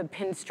wear it with the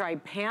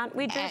pinstripe pant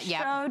we just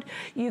showed.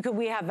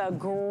 We have a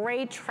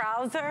great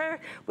trouser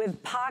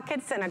with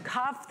pockets and a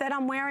cuff that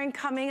I'm wearing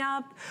coming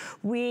up.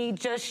 We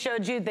just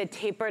showed you the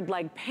tapered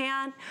leg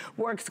pant.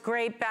 Works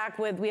great back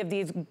with, we have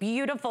these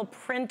beautiful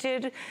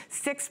printed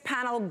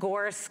 6-panel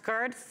gore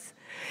skirts.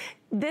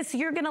 This,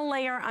 you're gonna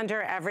layer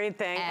under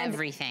everything.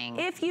 Everything.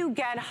 And if you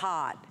get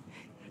hot,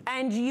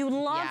 and you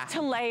love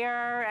to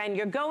layer, and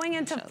you're going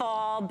into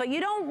fall, but you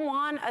don't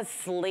want a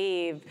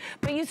sleeve,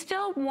 but you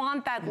still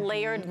want that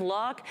layered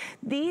look.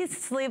 These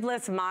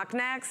sleeveless mock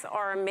necks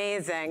are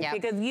amazing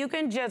because you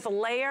can just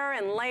layer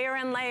and layer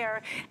and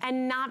layer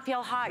and not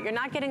feel hot. You're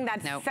not getting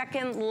that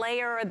second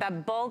layer or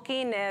that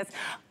bulkiness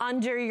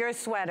under your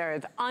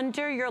sweaters,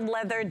 under your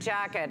leather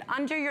jacket,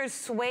 under your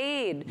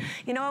suede.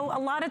 You know, a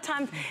lot of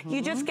times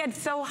you just get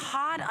so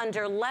hot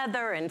under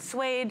leather and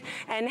suede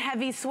and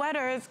heavy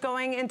sweaters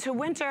going into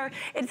winter.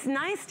 It's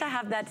nice to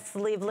have that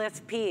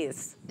sleeveless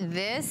piece.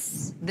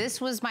 This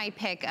was my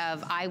pick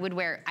of, I would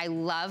wear, I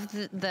love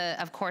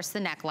of course, the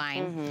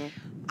neckline.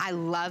 I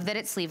love that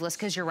it's sleeveless,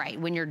 because you're right.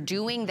 When you're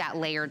doing that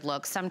layered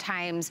look,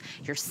 sometimes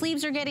your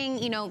sleeves are getting,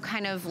 you know,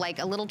 kind of like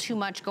a little too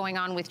much going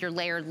on with your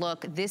layered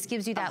look. This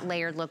gives you that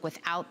layered look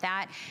without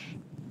that.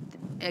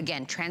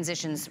 Again,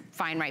 transitions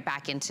fine right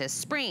back into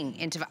spring,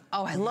 into,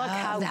 I look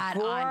love that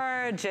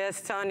how gorgeous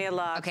Sonia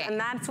looks. And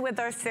that's with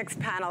our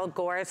 6-panel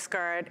gore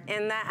skirt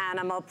in the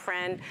animal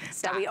print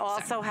that we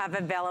also have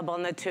available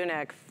in the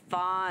tunic.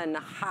 Fun,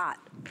 hot.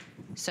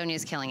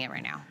 Sonia's killing it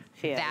right now.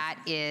 That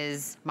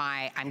is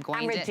my, I'm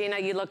going to. Regina,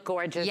 you look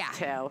gorgeous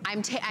too.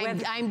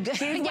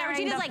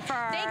 Regina's like,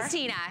 thanks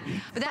Tina.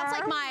 But that's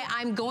like my,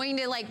 I'm going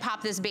to like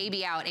pop this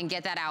baby out and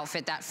get that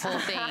outfit, that full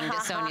thing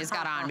that Sonia's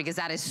got on, because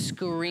that is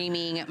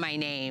screaming my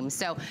name.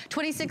 So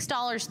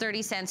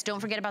 $26.30. Don't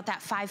forget about that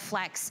 5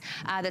 flex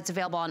that's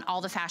available on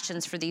all the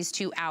fashions for these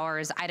 2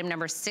 hours. Item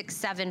number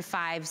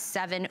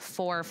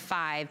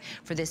 675745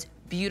 for this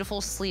beautiful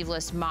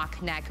sleeveless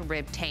mock neck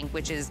rib tank,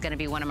 which is gonna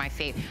be one of my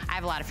favorite. I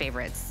have a lot of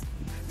favorites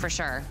for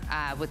sure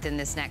within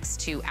this next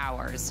 2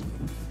 hours.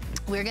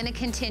 We're gonna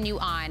continue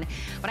on,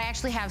 but I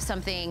actually have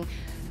something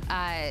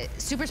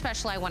super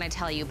special I wanna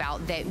tell you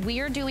about that we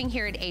are doing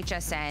here at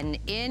HSN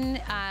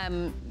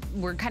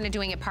we're kind of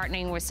doing it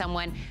partnering with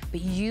someone,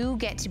 but you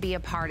get to be a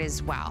part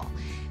as well.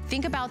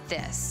 Think about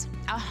this.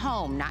 A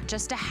home, not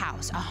just a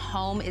house, a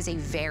home is a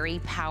very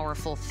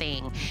powerful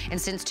thing.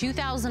 And since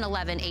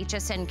 2011,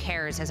 HSN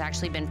Cares has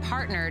actually been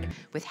partnered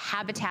with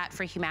Habitat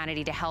for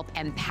Humanity to help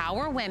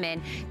empower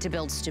women to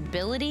build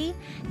stability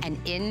and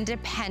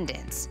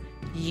independence.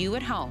 You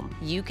at home,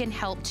 you can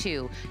help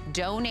too.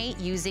 Donate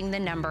using the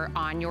number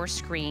on your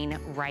screen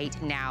right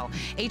now.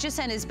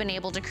 HSN has been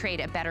able to create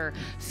a better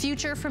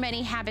future for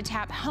many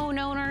Habitat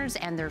homeowners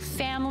and their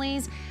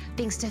families,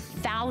 thanks to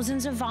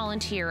thousands of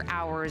volunteer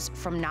hours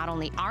from not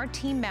only our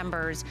team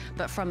members,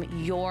 but from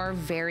your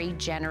very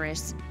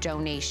generous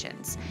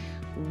donations.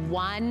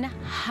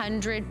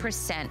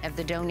 100% of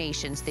the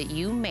donations that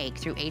you make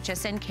through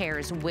HSN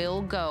Cares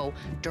will go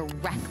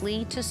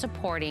directly to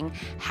supporting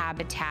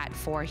Habitat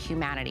for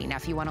Humanity. Now,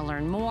 if you want to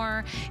learn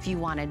more, if you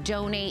want to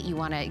donate, you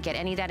want to get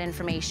any of that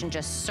information,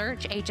 just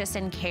search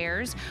HSN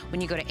Cares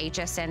when you go to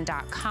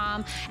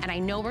hsn.com. And I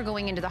know we're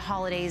going into the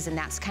holidays, and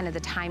that's kind of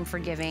the time for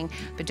giving,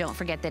 but don't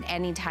forget that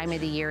any time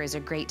of the year is a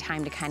great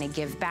time to kind of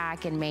give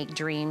back and make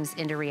dreams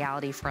into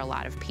reality for a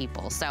lot of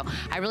people. So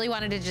I really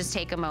wanted to just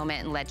take a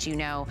moment and let you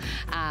know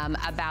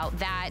about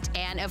that.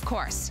 And of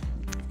course,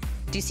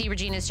 do you see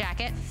Regina's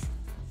jacket?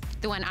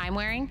 The one I'm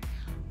wearing?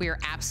 We are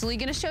absolutely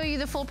gonna show you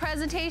the full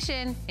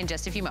presentation in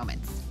just a few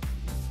moments.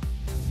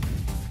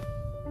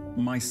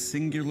 My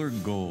singular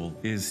goal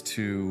is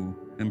to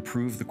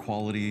improve the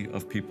quality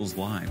of people's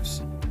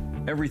lives.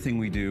 Everything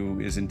we do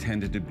is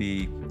intended to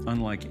be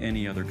unlike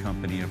any other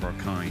company of our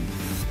kind.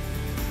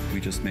 We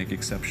just make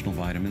exceptional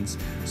vitamins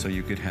so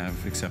you could have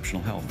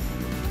exceptional health.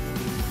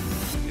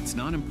 It's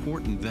not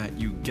important that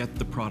you get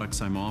the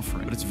products I'm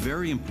offering, but it's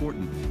very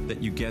important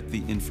that you get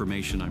the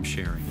information I'm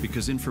sharing,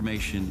 because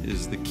information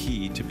is the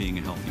key to being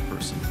a healthy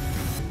person.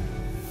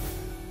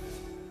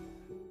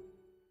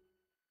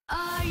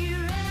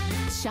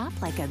 Shop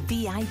like a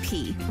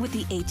VIP with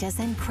the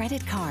HSN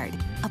credit card.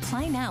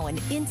 Apply now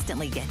and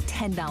instantly get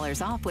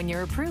 $10 off when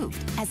you're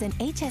approved. As an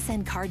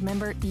HSN card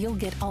member, you'll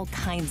get all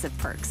kinds of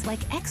perks like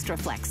extra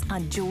flex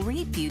on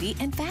jewelry, beauty,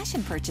 and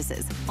fashion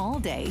purchases all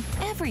day,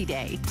 every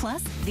day.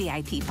 Plus,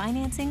 VIP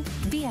financing,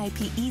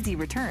 VIP easy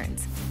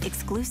returns,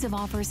 exclusive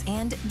offers,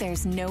 and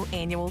there's no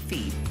annual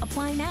fee.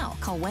 Apply now.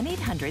 Call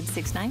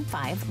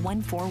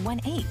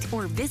 1-800-695-1418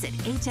 or visit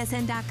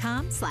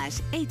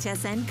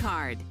hsn.com/HSN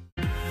card.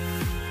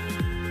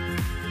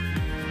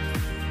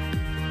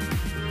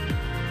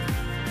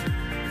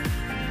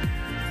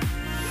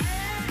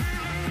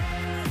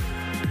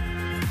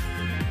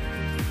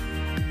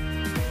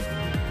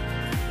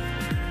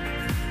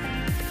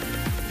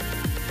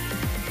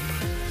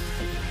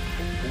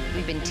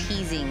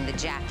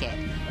 jacket.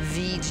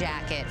 The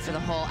jacket for the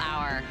whole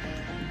hour.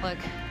 Look,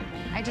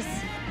 I just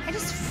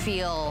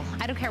feel,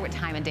 I don't care what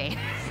time of day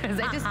it is,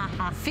 I just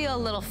feel a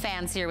little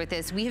fancier with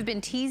this. We have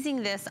been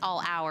teasing this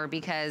all hour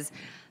because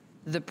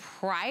the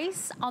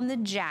price on the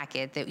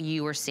jacket that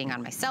you were seeing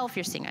on myself,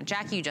 you're seeing on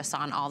Jackie, you just saw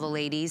on all the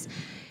ladies.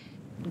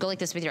 Go like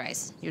this with your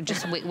eyes. You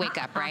just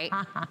wake up, right?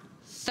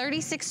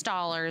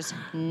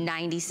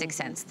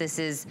 $36.96. This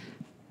is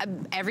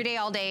every day,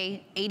 all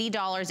day,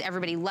 $80.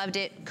 Everybody loved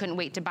it, couldn't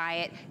wait to buy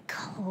it.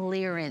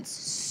 Clearance,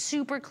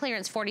 super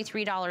clearance,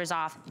 $43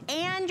 off.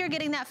 And you're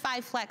getting that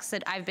 5 flex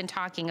that I've been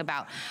talking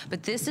about.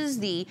 But this is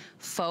the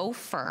faux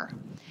fur.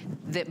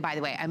 That, by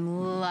the way,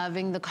 I'm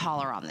loving the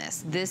collar on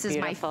this. This is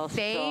beautiful, my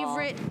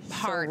favorite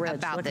part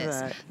about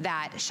this.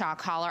 That shawl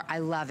collar, I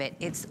love it.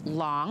 It's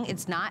long,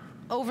 it's not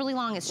overly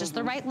long, it's just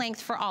the right length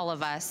for all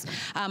of us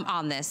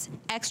on this.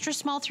 Extra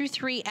small through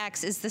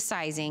 3X is the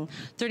sizing,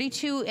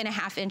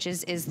 32.5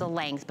 inches is the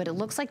length, but it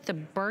looks like the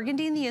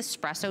burgundy and the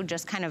espresso,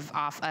 just kind of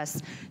off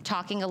us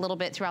talking a little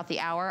bit throughout the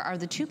hour, are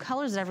the 2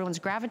 colors that everyone's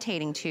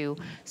gravitating to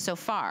so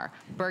far.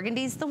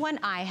 Burgundy's the one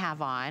I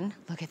have on.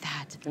 Look at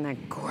that. Isn't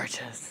that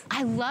gorgeous?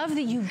 I love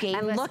that you gave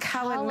us And look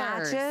colors. how it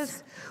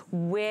matches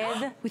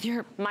with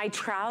your my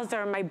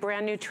trouser, my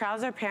brand new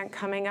trouser pant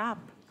coming up.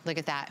 Look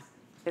at that.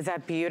 Is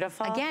that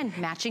beautiful? Again,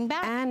 matching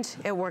back. And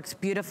it works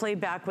beautifully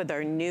back with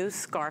our new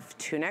scarf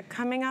tunic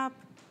coming up.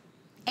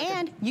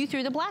 And you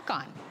threw the black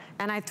on.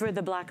 And I threw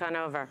the black on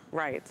over,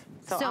 right.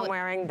 So I'm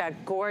wearing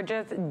that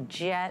gorgeous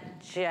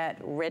jet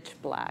rich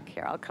black.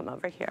 Here, I'll come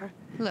over here.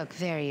 Look,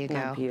 there you go.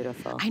 Not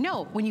beautiful. I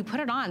know, when you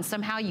put it on,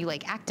 somehow you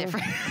like act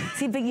different.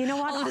 See, but you know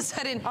what? All of a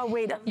sudden, oh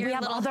wait, we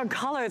have other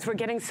colors. We're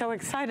getting so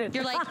excited.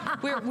 You're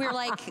like, we're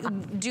like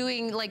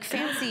doing like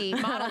fancy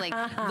modeling.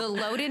 The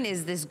load-in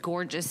is this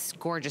gorgeous,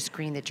 gorgeous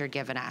green that you're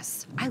giving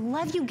us. I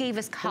love you gave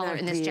us color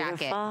in this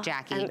jacket,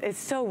 Jackie. And it's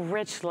so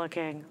rich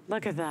looking.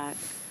 Look at that.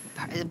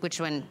 Which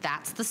one?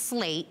 That's the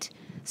slate.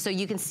 So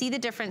you can see the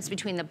difference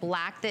between the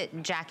black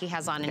that Jackie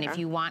has on, and if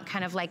you want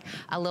kind of like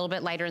a little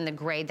bit lighter in the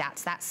gray,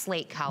 that's that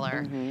slate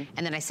color. And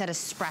then I said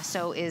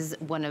espresso is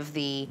one of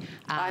the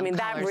I mean,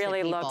 that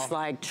really looks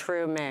like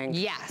true mink.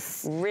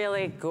 Yes.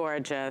 Really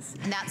gorgeous.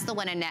 And that's the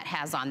one Annette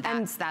has on.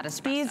 That's that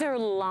espresso. These are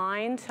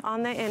lined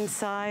on the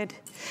inside.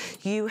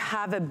 You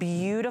have a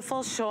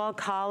beautiful shawl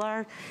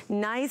collar,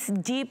 nice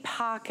deep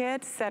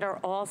pockets that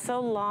are also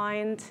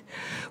lined.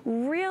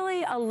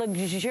 Really a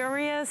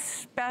luxurious,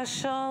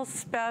 special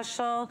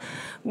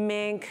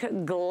mink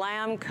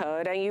glam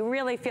coat, and you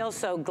really feel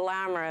so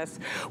glamorous.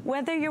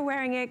 Whether you're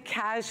wearing it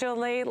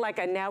casually, like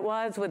Annette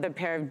was, with a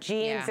pair of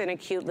jeans and a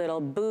cute little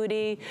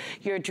booty,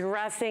 you're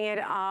dressing it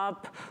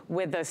up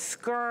with a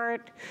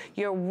skirt,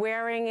 you're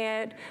wearing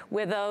it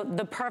with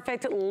the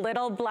perfect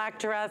little black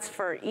dress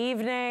for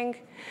evening,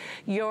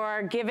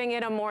 you're giving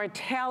it a more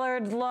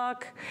tailored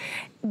look.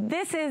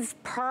 This is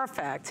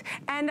perfect.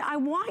 And I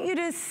want you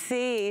to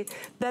see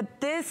that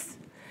this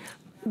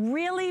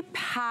really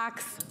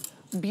packs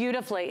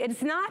beautifully.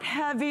 It's not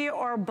heavy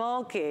or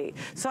bulky.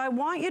 So I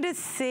want you to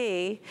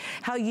see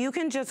how you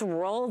can just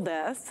roll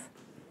this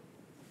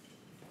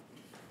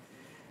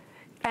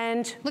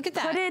and look at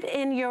that. Put it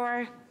in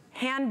your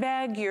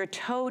handbag, your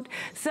tote.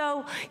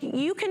 So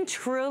you can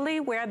truly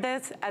wear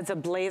this as a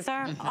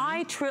blazer.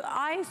 I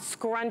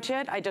scrunch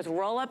it. I just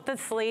roll up the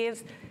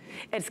sleeves.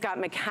 It's got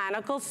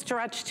mechanical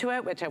stretch to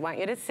it, which I want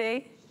you to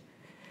see.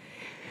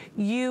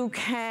 You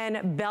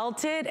can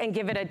belt it and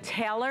give it a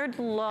tailored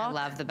look. I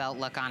love the belt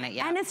look on it,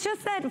 yeah. And it's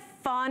just that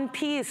fun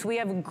piece. We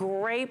have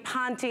great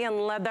ponte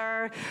and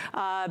leather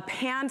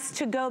pants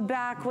to go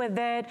back with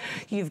it.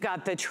 You've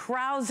got the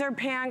trouser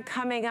pant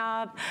coming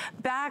up.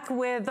 Back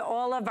with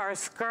all of our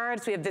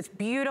skirts, we have this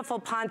beautiful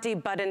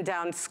ponte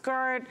button-down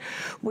skirt.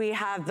 We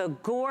have the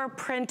gore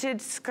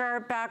printed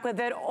skirt back with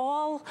it.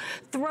 All,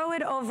 throw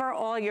it over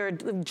all your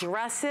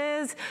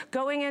dresses.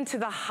 Going into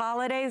the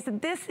holidays,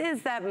 this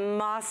is that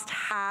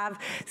must-have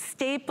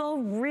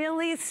staple,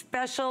 really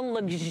special,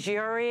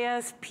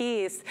 luxurious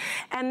piece.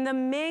 And the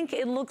mink,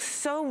 it looks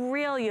so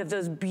real. You have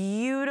those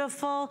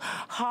beautiful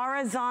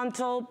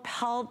horizontal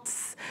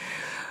pelts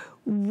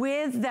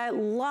with that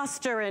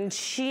luster and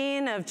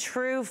sheen of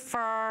true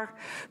fur,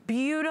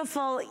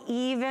 beautiful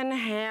even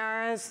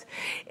hairs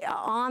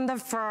on the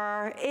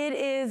fur. It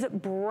is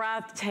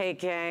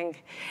breathtaking.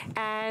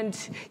 And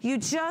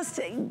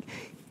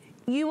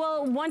you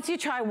will, once you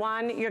try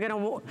one, you're gonna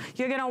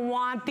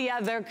want the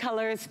other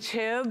colors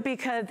too,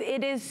 because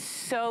it is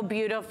so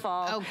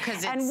beautiful. Oh,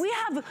 and we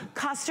have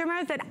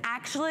customers that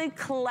actually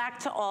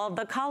collect all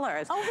the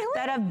colors. Oh, really?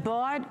 That have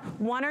bought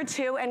 1 or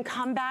 2 and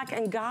come back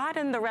and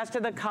gotten the rest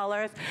of the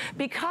colors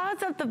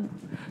because of the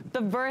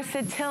the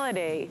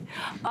versatility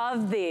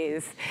of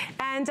these.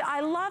 And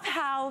I love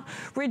how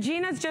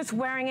Regina's just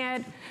wearing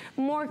it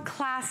more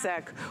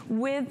classic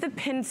with the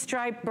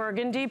pinstripe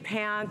burgundy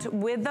pant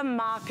with the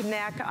mock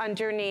neck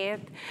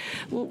underneath.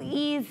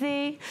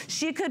 Easy.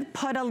 She could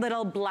put a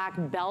little black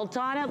belt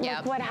on it.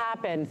 Look what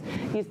happens.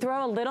 You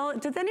throw a little,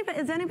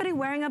 is anybody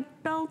wearing a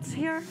belt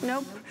here?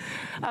 Nope.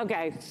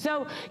 Okay,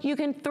 so you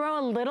can throw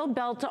a little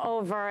belt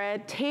over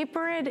it,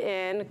 taper it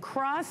in,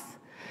 cross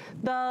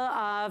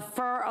the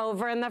fur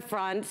over in the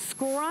front,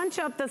 scrunch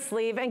up the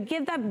sleeve, and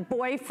give that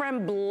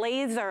boyfriend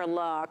blazer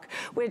look,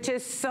 which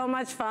is so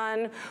much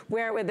fun.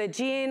 Wear it with a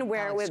jean,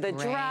 wear it with a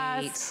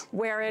dress,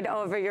 wear it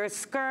over your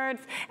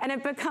skirts, and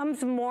it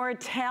becomes more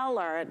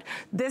tailored.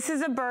 This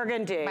is a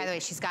burgundy. By the way,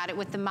 she's got it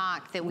with the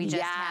mock that we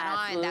just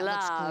had on. That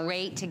looks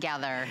great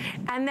together.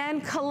 And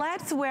then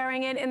Colette's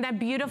wearing it in that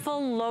beautiful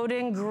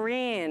Loden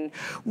green,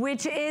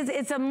 which is,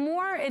 it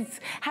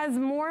has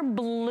more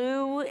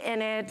blue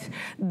in it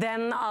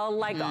than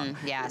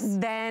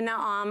than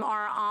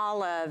our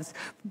olives.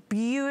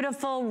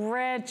 Beautiful,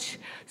 rich,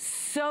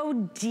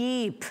 so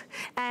deep.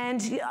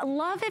 And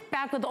love it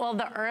back with all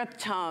the earth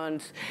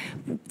tones,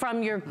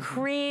 from your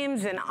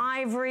creams and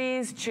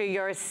ivories to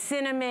your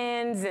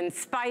cinnamons and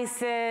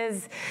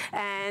spices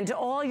and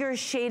all your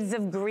shades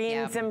of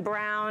greens and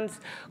browns.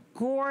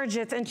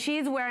 Gorgeous. And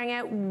she's wearing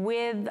it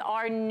with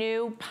our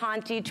new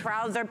Ponte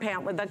trouser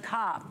pant with a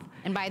cuff.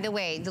 And by the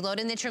way, the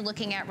Loden that you're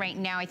looking at right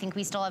now, I think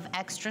we still have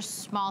extra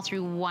small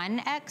through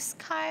 1X,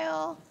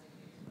 Kyle.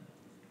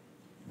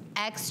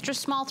 Extra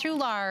small through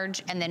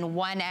large, and then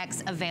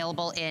 1X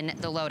available in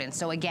the Loden.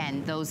 So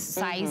again, those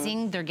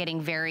sizing, they're getting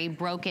very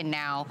broken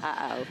now.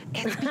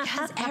 It's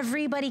because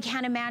everybody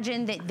can't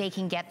imagine that they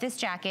can get this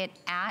jacket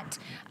at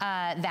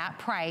that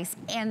price,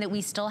 and that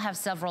we still have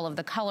several of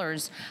the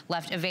colors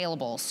left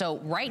available. So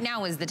right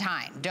now is the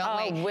time. Don't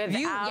wait.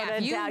 Without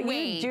a doubt.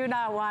 You do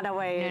not want to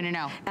wait.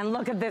 No. And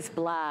look at this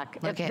black.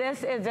 If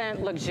this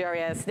isn't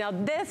luxurious. Now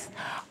this,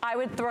 I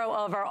would throw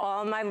over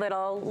all my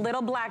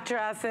little black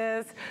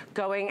dresses,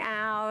 going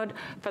out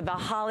for the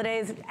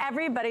holidays.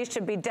 Everybody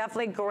should be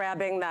definitely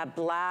grabbing that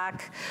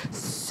black.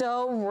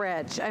 So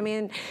rich. I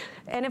mean,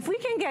 and if we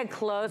can get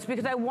close,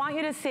 because I want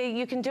you to see,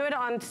 you can do it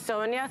on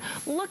Sonia.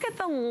 Look at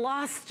the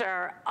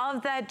luster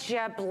of that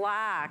jet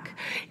black.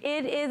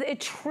 It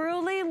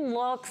truly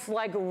looks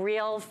like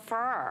real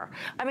fur.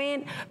 I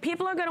mean,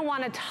 people are gonna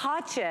want to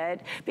touch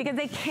it because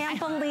they can't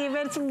believe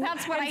it.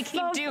 That's what I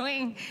keep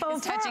doing,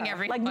 is touching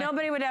everything. Like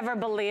nobody would ever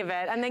believe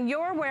it. And then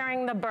you're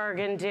wearing the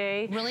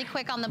burgundy. Really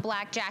quick on the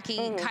black,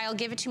 Jackie. Kyle,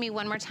 give it to me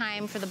one more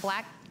time for the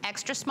black.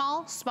 Extra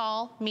small,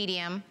 small,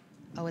 medium.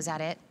 Oh, is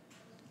that it?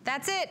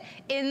 That's it,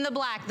 in the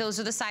black. Those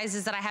are the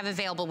sizes that I have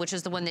available, which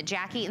is the one that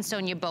Jackie and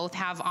Sonia both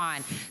have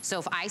on. So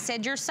if I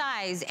said your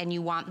size and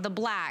you want the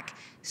black,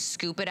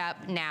 scoop it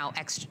up now.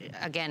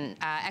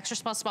 Extra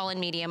small, small, and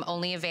medium,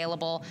 only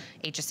available,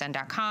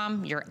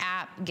 hsn.com, your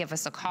app, give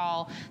us a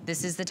call.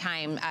 This is the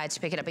time to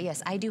pick it up. But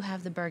yes, I do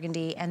have the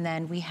burgundy, and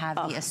then we have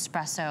the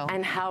espresso.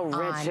 And how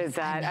rich is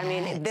that? I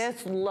mean,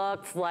 this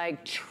looks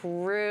like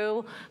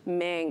true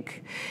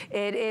mink.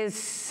 It is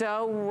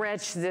so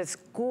rich, this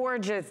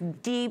gorgeous,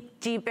 deep,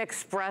 deep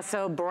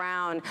espresso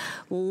brown.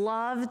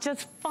 Love,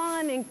 just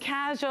fun and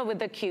casual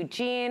with a cute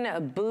jean, a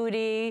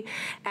booty,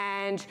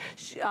 and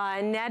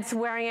Ned's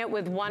wearing it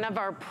with one of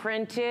our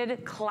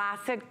printed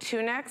classic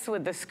tunics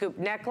with the scoop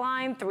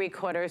neckline,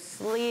 3/4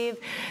 sleeve.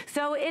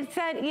 So it's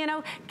that, you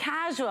know,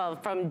 casual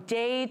from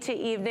day to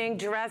evening,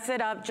 dress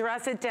it up,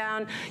 dress it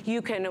down.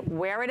 You can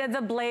wear it as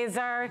a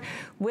blazer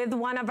with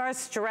one of our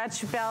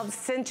stretch belts,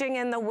 cinching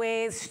in the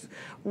waist,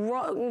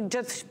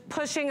 just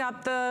pushing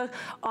up the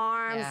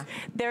arms.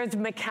 There's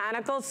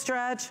mechanical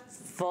stretch,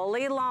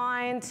 fully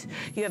lined.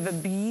 You have a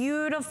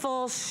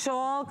beautiful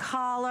shawl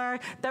collar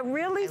that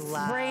really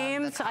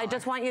frames. I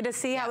just want you to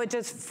see how it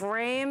just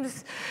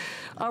frames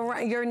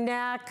around your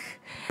neck.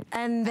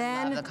 And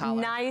then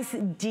nice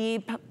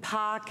deep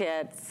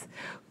pockets.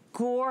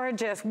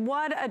 Gorgeous,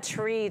 what a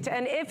treat.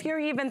 And if you're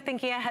even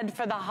thinking ahead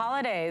for the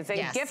holidays and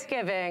gift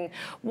giving,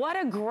 what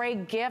a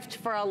great gift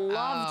for a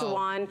loved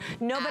one.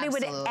 Nobody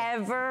would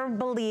ever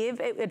believe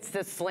it's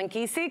the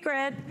Slinky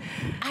secret.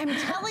 I'm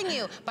telling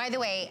you. By the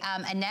way,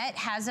 Annette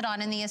has it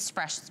on in the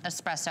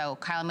espresso.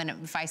 Kyle,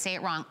 if I say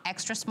it wrong,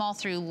 extra small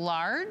through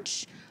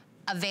large.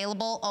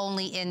 Available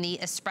only in the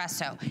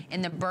espresso.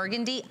 In the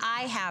burgundy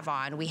I have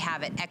on, we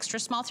have it extra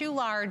small through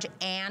large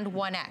and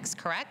 1X,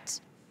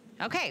 correct?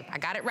 Okay, I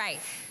got it right.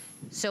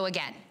 So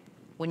again,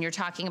 when you're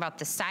talking about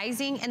the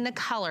sizing and the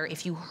color,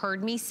 if you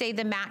heard me say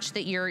the match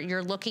that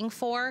you're looking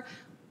for,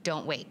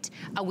 don't wait.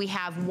 We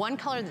have one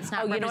color that's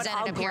not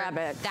representative here.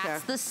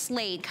 That's the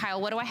slate. Kyle,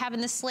 what do I have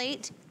in the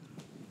slate?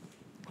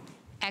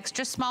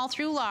 Extra small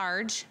through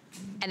large,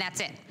 and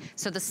that's it.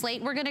 So the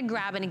slate we're gonna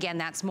grab, and again,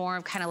 that's more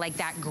of kind of like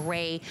that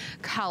gray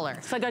color.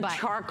 It's like a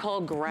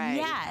charcoal gray.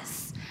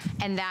 Yes.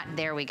 And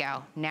there we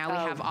go. Now we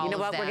have all of them. You know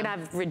what, we're gonna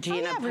have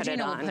Regina put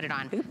it on. Will put it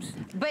on. Oops.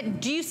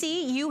 But do you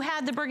see, you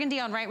had the burgundy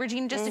on, right,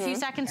 Regina, just a few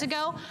seconds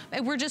ago?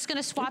 We're just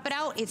gonna swap it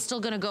out. It's still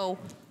gonna go,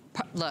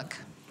 look.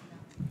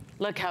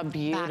 Look how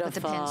beautiful. Back with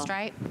the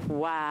pinstripe.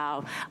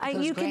 Wow.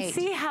 You can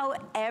see how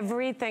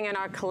everything in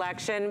our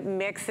collection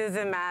mixes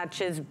and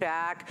matches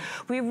back.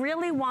 We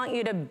really want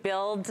you to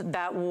build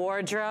that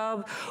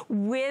wardrobe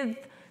with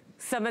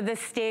some of the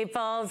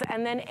staples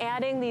and then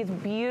adding these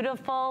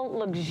beautiful,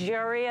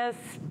 luxurious,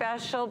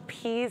 special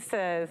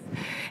pieces.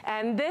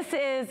 And this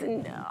is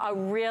a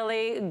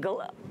really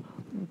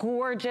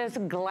gorgeous,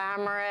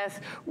 glamorous,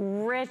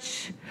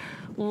 rich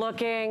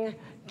looking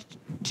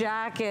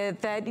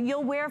jacket that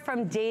you'll wear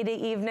from day to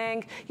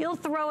evening. You'll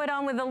throw it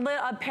on with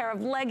a pair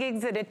of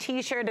leggings and a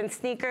t-shirt and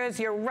sneakers.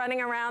 You're running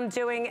around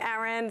doing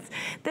errands.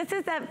 This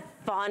is that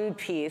fun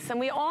piece, and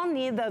we all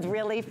need those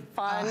really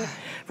fun,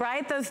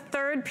 right? Those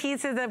third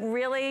pieces that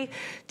really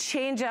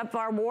change up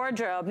our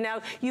wardrobe.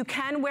 Now, you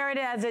can wear it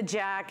as a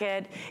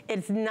jacket.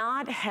 It's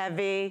not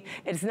heavy.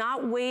 It's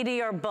not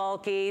weighty or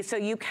bulky, so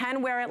you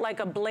can wear it like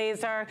a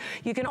blazer.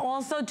 You can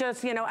also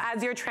just, you know,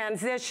 as you're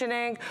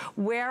transitioning,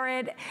 wear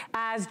it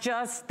as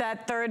just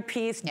that third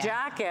piece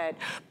jacket.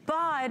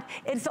 But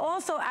it's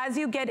also, as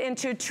you get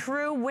into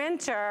true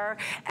winter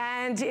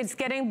and it's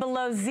getting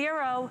below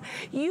zero,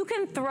 you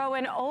can throw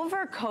an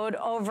overcoat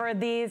over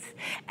these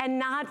and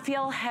not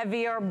feel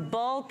heavy or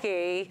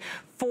bulky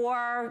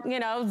for, you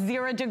know,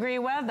 0-degree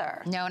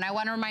weather. No, and I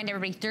want to remind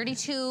everybody,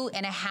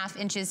 32.5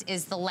 inches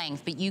is the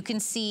length, but you can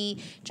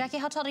see, Jackie,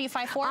 how tall are you,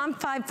 5'4"? I'm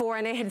 5'4",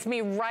 and it hits me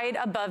right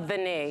above the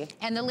knee.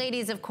 And the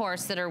ladies, of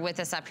course, that are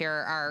with us up here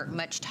are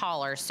much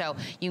taller, so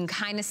you can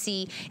kind of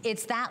see,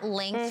 it's that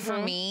length for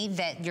me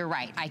that you're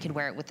right. I could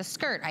wear it with a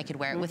skirt, I could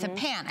wear it with a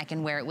pant, I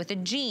can wear it with a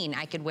jean,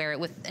 I could wear it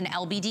with an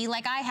LBD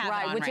like I have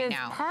it on right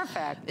now.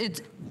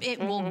 Perfect. It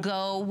will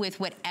go with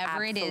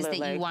whatever it is that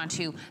you want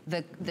to.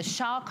 The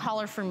shawl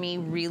collar for me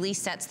really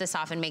sets this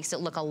off and makes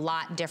it look a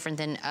lot different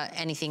than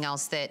anything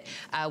else that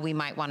we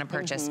might want to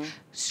purchase.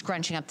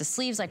 Scrunching up the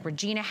sleeves like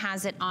Regina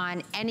has it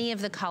on, any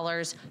of the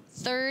colors,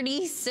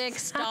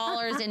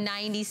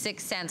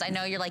 $36.96. I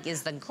know you're like,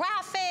 is the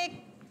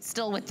graphic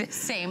still with this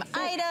same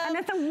item? And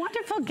it's a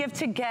wonderful gift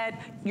to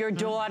get your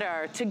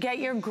daughter, to get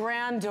your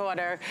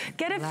granddaughter.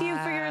 Get a few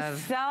for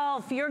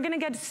yourself. You're gonna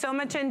get so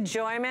much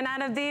enjoyment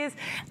out of these.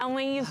 And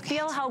when you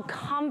feel how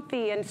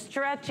comfy and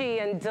stretchy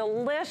and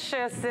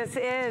delicious this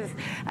is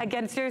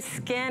against your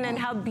skin and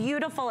how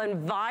beautiful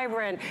and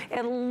vibrant,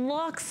 it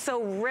looks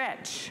so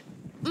rich.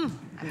 I'm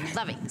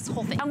loving this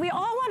whole thing. And we all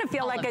want to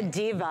feel like a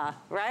diva,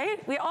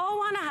 right? We all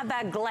want to have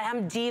that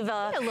glam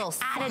diva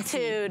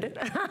attitude.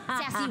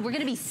 Sassy. We're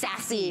going to be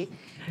sassy,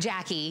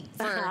 Jackie,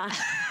 for that.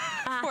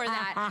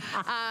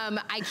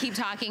 I keep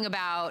talking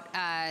about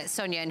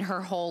Sonia and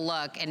her whole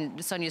look,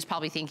 and Sonia's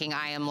probably thinking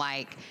I am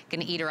like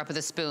gonna eat her up with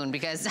a spoon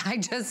because I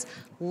just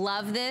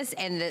love this.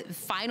 And the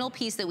final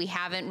piece that we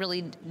haven't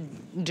really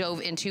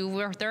dove into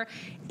with her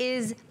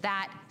is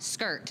that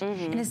skirt.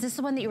 And is this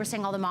the one that you were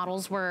saying all the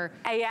models were?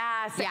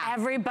 Yes,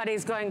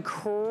 everybody's going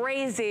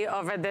crazy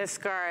over this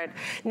skirt.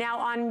 Now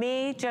on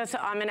me,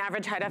 I'm an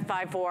average height of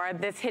 5'4".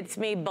 This hits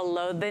me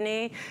below the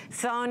knee.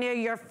 Sonia,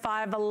 you're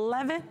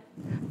 5'11"?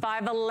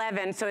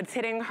 5'11", so it's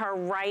hitting her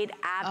right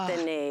at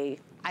the knee.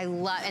 I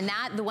love, and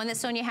the one that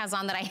Sonia has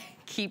on that I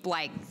keep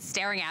like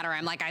staring at her,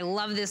 I'm like, I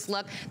love this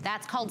look.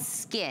 That's called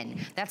Skin.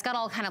 That's got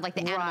all kind of like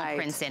the animal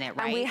prints in it,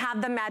 right? And we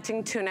have the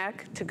matching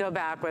tunic to go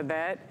back with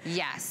it.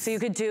 Yes. So you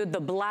could do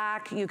the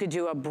black, you could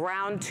do a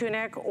brown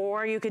tunic,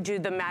 or you could do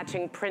the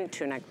matching print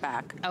tunic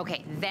back.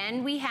 Okay,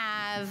 then we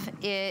have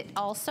it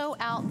also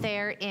out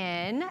there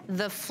in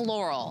the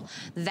floral.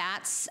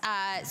 That's,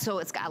 so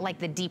it's got like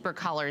the deeper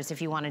colors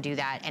if you want to do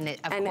that. And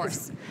of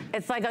course.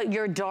 It's like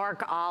your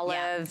dark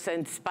olives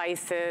and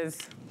spices.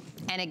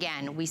 And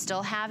again, we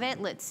still have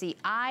it. Let's see,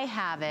 I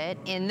have it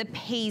in the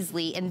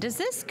paisley. And does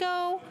this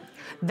go?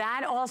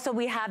 That also,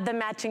 we have the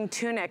matching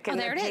tunic in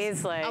the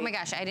paisley. Oh my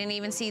gosh, I didn't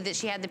even see that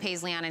she had the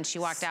paisley on and she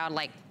walked out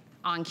like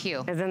on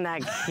cue. Isn't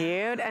that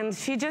cute? And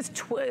she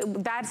just,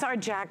 that's our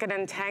jacket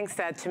and tank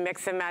set to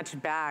mix and match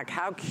back.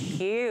 How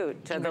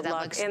cute to the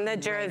look in the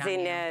jersey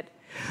knit.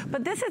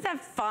 But this is a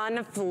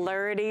fun,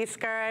 flirty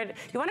skirt.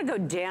 You want to go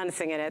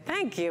dancing in it.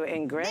 Thank you,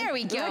 Ingrid. There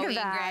we go, Look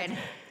at Ingrid. That.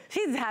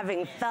 She's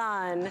having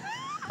fun.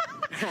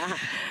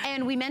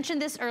 And we mentioned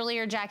this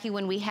earlier, Jackie,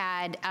 when we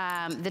had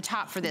the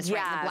top for this,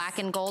 right? The black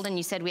and gold, and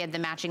you said we had the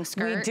matching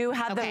skirt. We do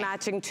have the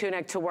matching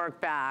tunic to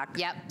work back.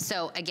 Yep.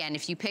 So again,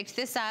 if you picked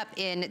this up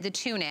in the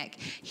tunic,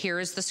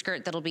 here's the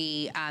skirt that'll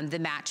be the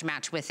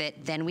match with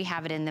it. Then we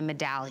have it in the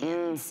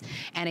medallions.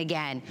 And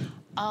again,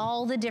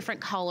 all the different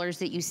colors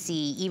that you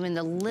see, even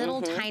the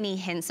little tiny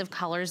hints of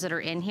colors that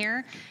are in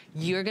here,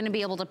 you're gonna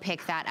be able to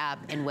pick that up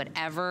in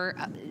whatever,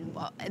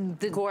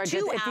 gorgeous.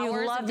 2 if you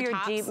hours love your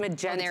tops, deep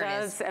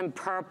magentas and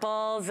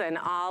purples and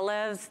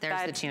olives.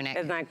 There's the tunic.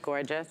 Isn't that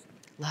gorgeous?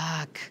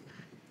 Look.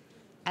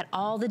 at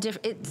all the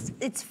different,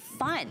 it's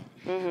fun.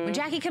 When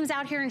Jackie comes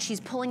out here and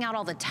she's pulling out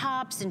all the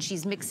tops and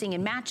she's mixing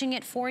and matching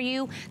it for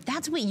you,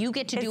 that's what you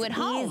get to do at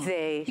home.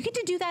 Easy. You get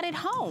to do that at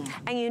home.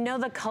 And you know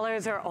the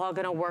colors are all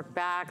gonna work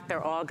back.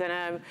 They're all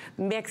gonna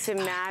mix and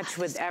match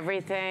with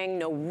everything.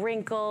 No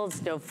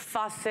wrinkles, no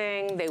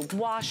fussing. They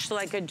wash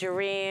like a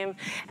dream.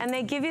 And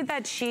they give you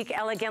that chic,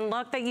 elegant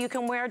look that you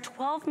can wear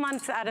 12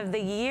 months out of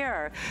the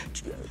year,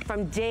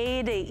 from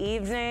day to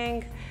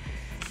evening.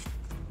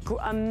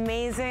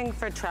 Amazing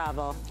for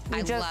travel. I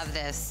love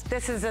this.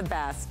 This is the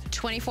best.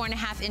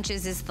 24.5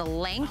 inches is the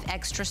length,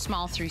 extra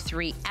small through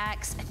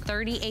 3X,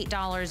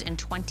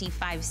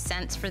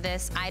 $38.25 for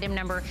this. Item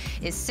number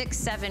is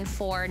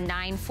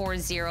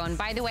 674940. And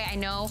by the way, I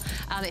know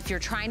if you're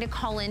trying to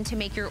call in to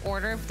make your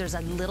order, there's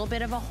a little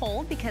bit of a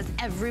hold because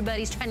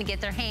everybody's trying to get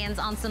their hands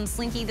on some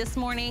Slinky this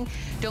morning.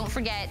 Don't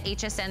forget,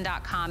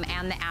 hsn.com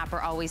and the app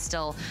are always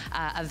still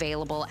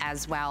available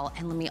as well.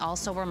 And let me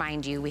also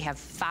remind you, we have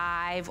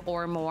 5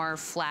 or more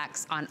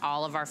flex on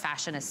all of our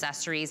fashion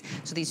accessories.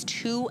 So these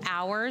 2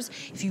 hours,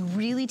 if you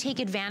really take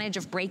advantage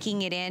of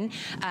breaking it in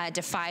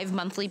to 5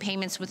 monthly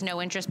payments with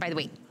no interest, by the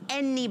way,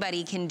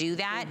 anybody can do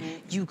that.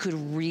 You could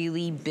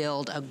really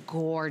build a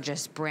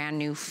gorgeous brand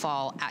new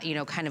fall, you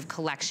know, kind of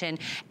collection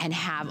and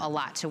have a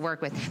lot to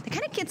work with. That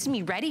kind of gets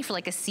me ready for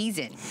like a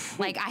season.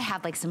 Like I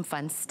have like some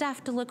fun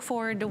stuff to look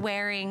forward to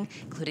wearing,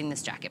 including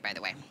this jacket, by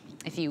the way.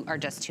 If you are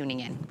just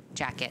tuning in,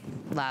 jacket,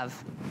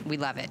 love, we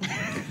love it.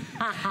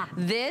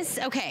 This,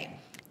 okay,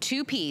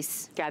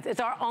 2-piece. Yes, it's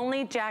our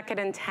only jacket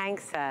and tank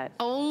set.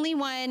 Only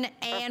one,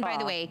 and by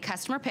the way,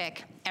 customer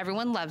pick.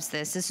 Everyone loves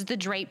this. This is the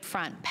drape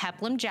front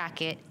peplum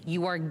jacket.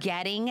 You are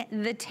getting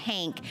the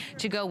tank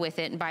to go with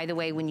it. And by the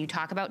way, when you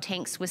talk about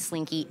tanks with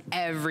Slinky,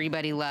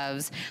 everybody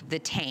loves the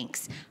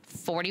tanks.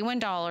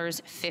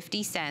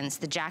 $41.50.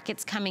 The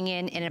jacket's coming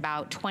in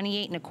about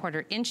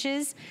 28.25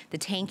 inches. The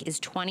tank is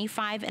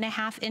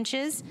 25.5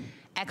 inches.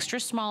 Extra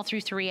small through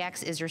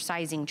 3X is your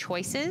sizing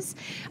choices.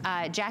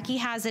 Jackie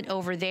has it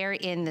over there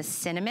in the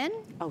cinnamon.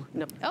 Oh,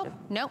 no. Oh,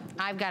 no,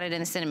 I've got it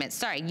in the cinnamon.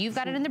 Sorry, you've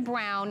got it in the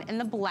brown and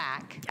the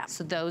black. Yeah.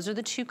 So those are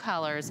the 2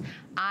 colors.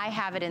 I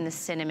have it in the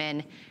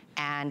cinnamon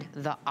and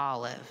the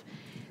olive.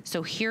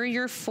 So here are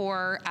your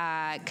 4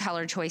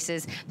 color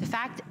choices. The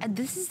fact,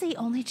 this is the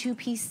only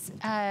 2-piece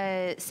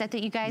set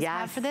that you guys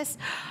have for this.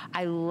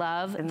 I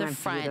love the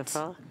front.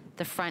 Beautiful?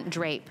 The front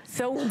drape.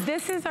 So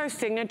this is our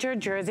signature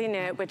jersey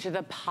knit, which is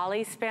a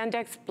poly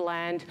spandex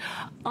blend.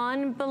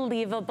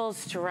 Unbelievable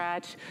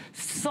stretch,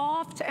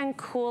 soft and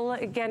cool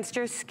against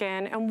your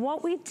skin. And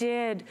what we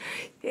did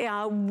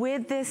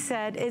with this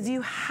set is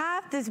you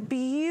have this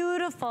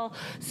beautiful,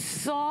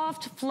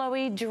 soft,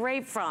 flowy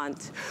drape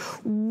front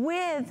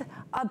with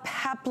a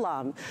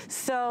peplum.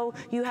 So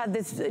you have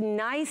this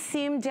nice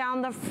seam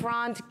down the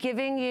front,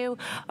 giving you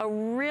a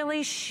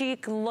really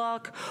chic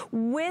look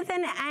with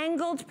an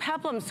angled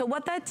peplum. So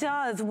what that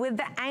does with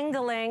the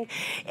angling,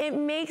 it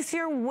makes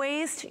your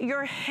waist,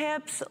 your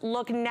hips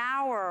look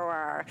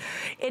narrower.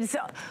 It's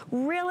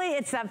really,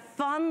 it's that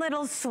fun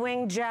little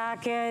swing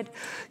jacket.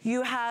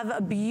 You have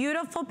a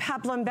beautiful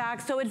peplum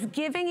back, so it's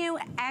giving you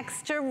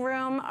extra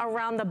room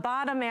around the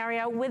bottom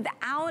area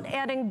without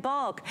adding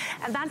bulk.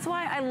 And that's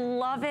why I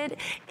love it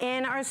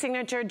in our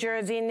signature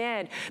jersey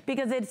knit,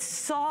 because it's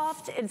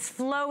soft, it's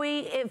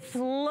flowy, it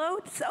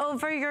floats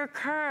over your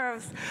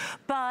curves,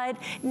 but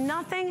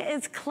nothing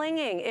is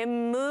clinging. It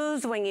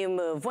moves when you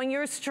move, when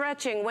you're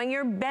stretching, when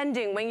you're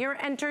bending, when you're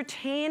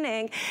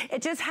entertaining.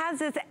 It just has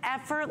this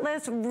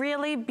effortless,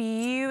 really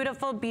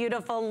beautiful,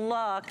 beautiful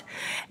look.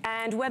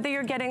 And whether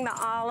you're getting the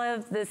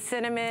olive, the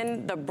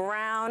cinnamon, the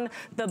brown,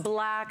 the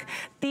black,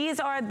 this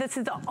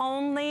is the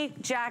only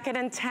jacket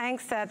and tank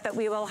set that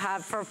we will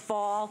have for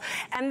fall.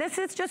 And this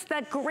is just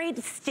that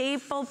great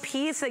staple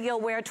piece that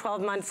you'll wear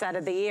 12 months out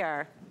of the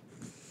year.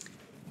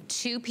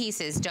 2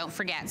 pieces, don't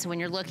forget. So when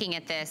you're looking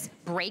at this,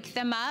 break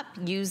them up,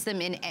 use them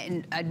in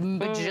a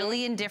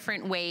bajillion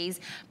different ways,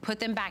 put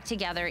them back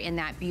together in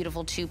that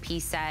beautiful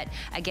 2-piece set.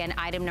 Again,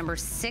 item number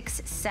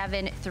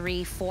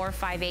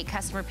 673458,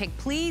 customer pick.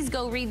 Please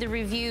go read the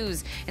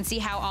reviews and see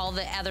how all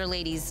the other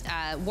ladies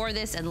wore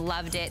this and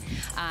loved it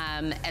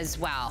as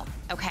well.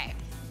 Okay.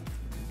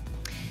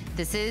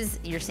 This is,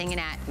 you're seeing it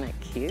at Isn't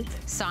that cute?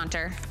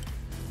 Saunter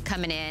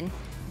coming in.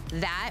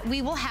 That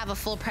we will have a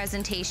full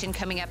presentation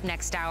coming up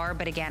next hour,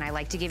 but again, I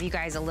like to give you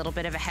guys a little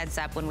bit of a heads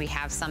up when we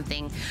have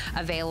something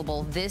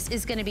available. This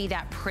is gonna be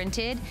that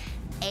printed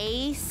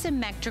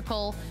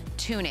asymmetrical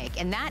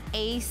tunic, and that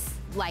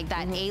like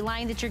that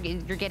A-line that you're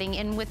getting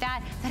in with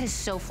that is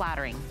so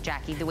flattering,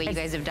 Jackie, the way you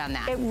guys have done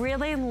that. It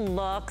really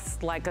looks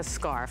like a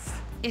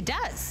scarf. It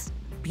does.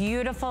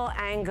 Beautiful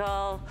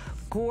angle,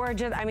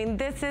 gorgeous. I mean,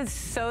 this is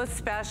so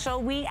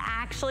special. We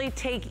actually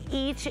take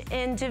each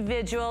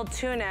individual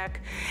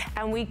tunic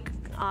and we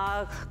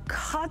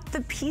cut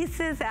the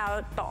pieces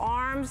out, the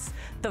arms,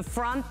 the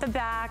front, the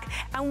back,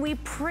 and we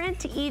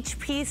print each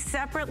piece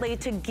separately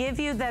to give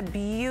you that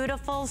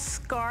beautiful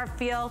scarf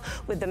feel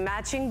with the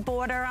matching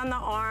border on the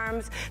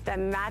arms that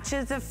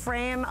matches the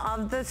frame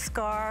of the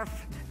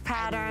scarf.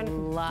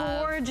 pattern,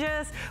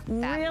 gorgeous,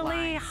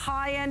 really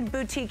high-end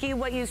boutique-y,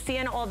 what you see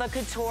in all the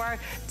couture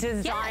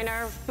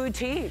designer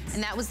boutiques.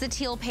 And that was the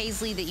teal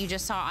paisley that you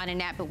just saw on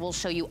Annette, but we'll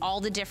show you all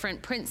the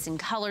different prints and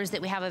colors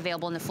that we have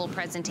available in the full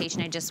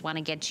presentation. I just want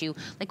to get you,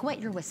 like, wet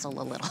your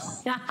whistle a little,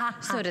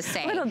 so to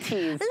say. Little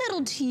tease.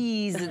 Little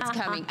tease that's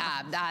coming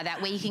up.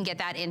 That way you can get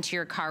that into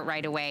your cart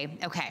right away.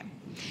 Okay,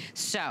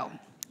 so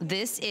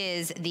this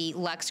is the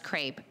Luxe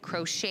Crepe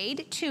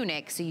crocheted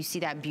tunic. So you see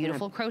that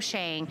beautiful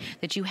crocheting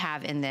that you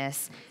have in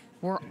this.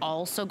 We're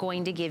also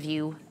going to give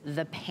you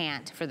the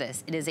pant for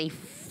this. It is a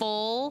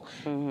full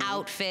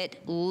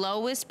outfit,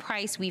 lowest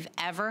price we've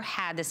ever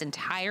had. This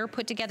entire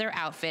put together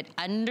outfit,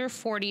 under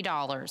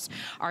 $40.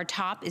 Our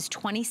top is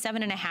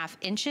 27.5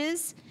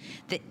 inches.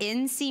 The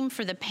inseam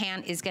for the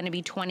pant is gonna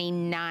be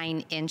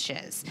 29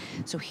 inches.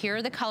 So here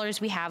are the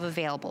colors we have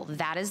available.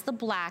 That is the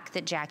black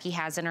that Jackie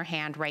has in her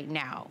hand right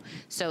now.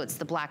 So it's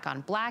the black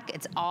on black.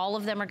 It's all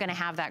of them are gonna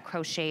have that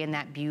crochet in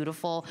that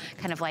beautiful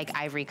kind of like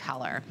ivory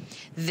color.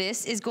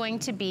 This is going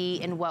to be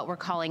in what we're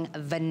calling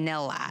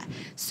vanilla.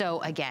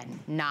 So again,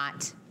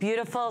 not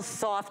beautiful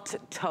soft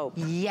taupe.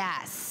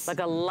 Yes.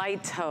 Like a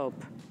light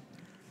taupe.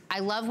 I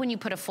love when you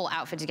put a full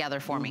outfit together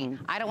for me.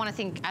 I don't want to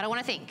think.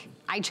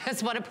 I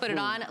just want to put it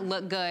on,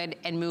 look good,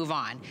 and move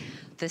on.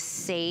 The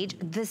sage,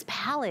 this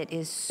palette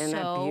is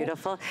so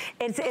beautiful.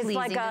 It's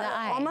like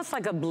almost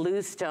like a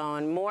blue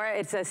stone. More,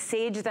 it's a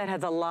sage that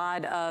has a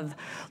lot of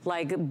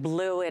like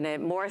blue in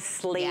it, more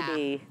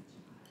slavey. Yeah,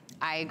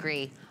 I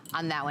agree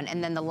on that one.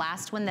 And then the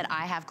last one that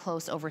I have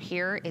close over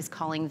here is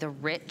calling the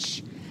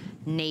rich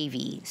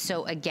navy.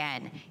 So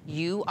again,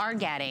 you are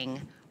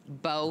getting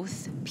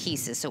both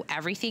pieces. So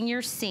everything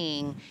you're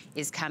seeing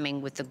is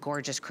coming with the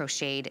gorgeous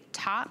crocheted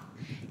top,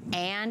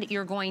 and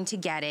you're going to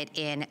get it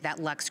in that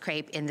Luxe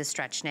Crepe in the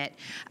stretch knit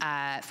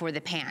for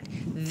the pant.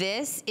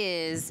 This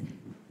is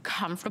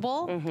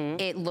comfortable.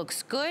 It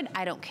looks good.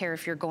 I don't care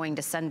if you're going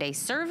to Sunday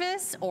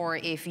service or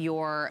if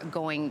you're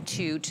going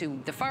to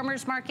the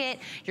farmer's market,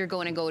 you're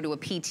going to go to a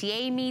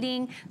PTA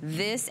meeting.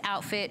 This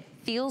outfit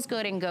feels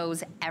good and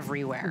goes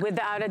everywhere.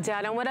 Without a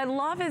doubt. And what I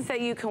love is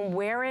that you can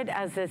wear it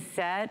as a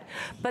set,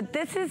 but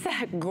this is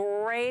a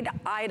great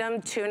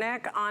item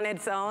tunic on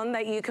its own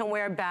that you can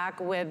wear back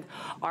with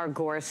our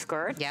gore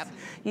skirts. Yep.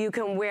 You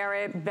can wear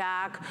it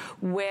back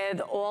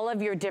with all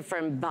of your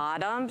different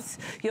bottoms.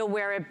 You'll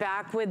wear it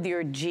back with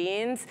your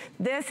jeans.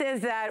 This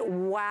is that,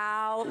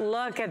 wow,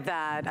 look at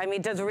that. I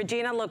mean, does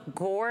Regina look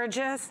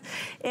gorgeous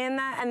in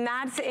that? And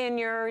that's in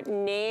your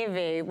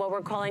navy, what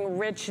we're calling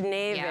rich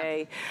navy.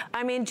 Yep.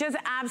 I mean, just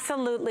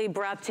absolutely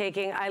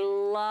breathtaking. I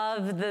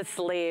love the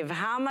sleeve.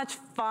 How much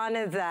fun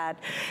is that?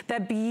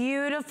 That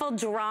beautiful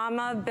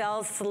drama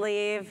bell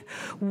sleeve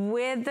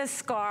with the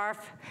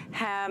scarf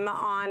hem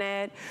on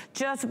it.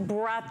 Just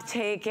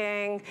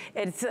breathtaking.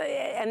 And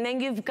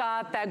then you've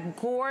got that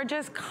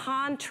gorgeous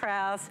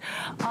contrast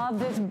of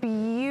this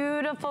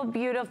beautiful,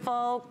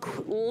 beautiful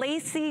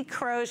lacy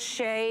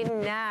crochet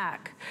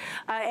neck.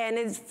 And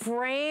it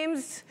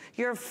frames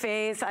your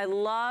face. I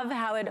love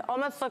how it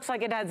almost looks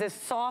like it has this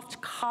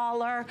soft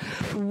collar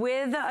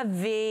with a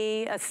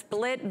V, a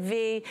split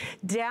V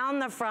down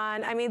the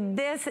front. I mean,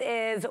 this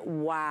is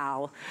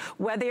wow.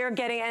 Whether you're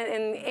getting,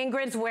 and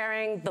Ingrid's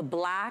wearing the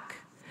black,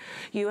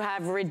 you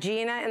have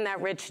Regina in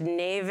that rich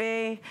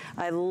navy.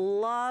 I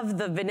love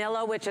the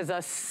vanilla, which is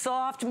a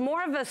soft,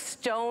 more of a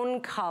stone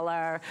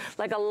color,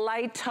 like a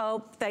light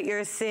taupe that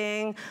you're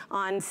seeing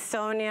on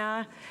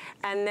Sonia.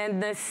 And then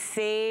the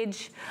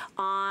sage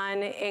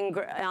on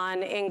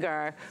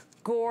Inger.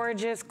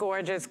 Gorgeous,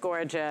 gorgeous,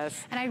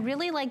 gorgeous. And I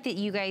really like that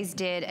you guys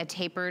did a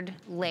tapered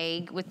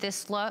leg with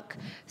this look,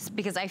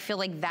 because I feel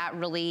like that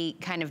really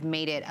kind of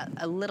made it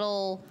a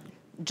little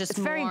just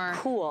more very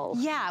cool.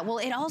 Yeah, well,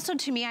 it also,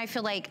 to me, I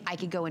feel like I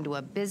could go into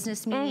a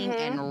business meeting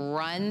and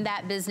run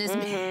that business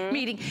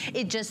meeting.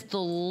 It just, the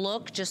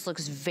look just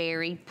looks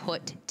very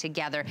put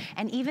together.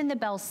 And even the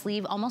bell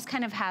sleeve almost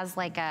kind of has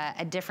like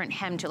a different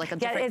hem to it, like a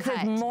different cut.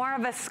 Yeah, it's more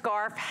of a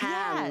scarf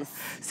hem. Yes.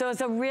 So it's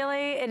a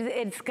really,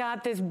 it's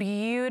got this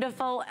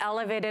beautiful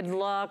elevated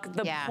look.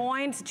 The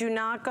points do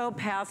not go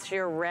past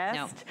your wrist.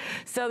 No.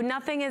 So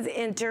nothing is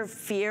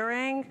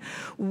interfering,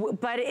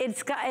 but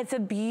it's a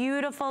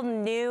beautiful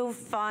new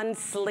fun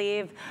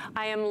sleeve.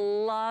 I am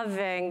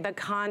loving the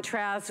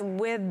contrast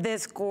with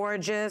this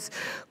gorgeous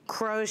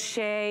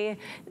crochet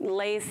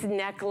lace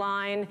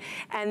neckline.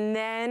 And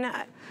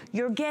then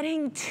you're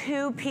getting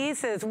two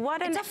pieces.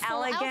 What an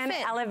elegant,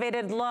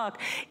 elevated look.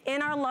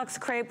 In our Luxe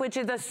Crepe, which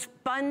is a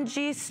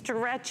spongy,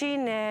 stretchy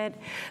knit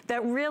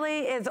that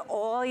really is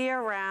all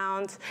year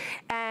round.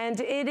 And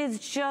it is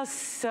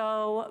just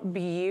so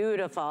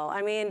beautiful.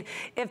 I mean,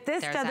 if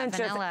this doesn't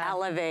just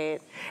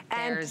elevate,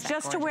 and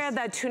just to wear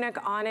that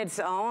tunic on its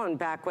own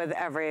back with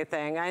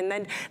everything, and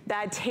then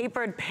that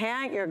tapered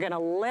pant you're gonna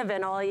live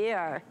in all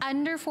year.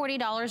 Under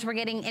 $40, we're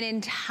getting an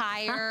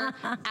entire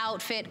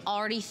outfit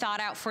already thought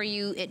out for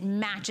you. It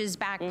matches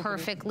back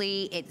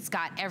perfectly. It's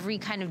got every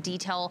kind of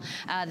detail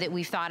that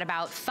we've thought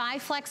about.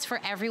 5 flex for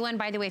everyone.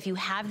 By the way, if you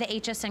have the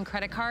HSN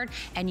credit card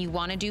and you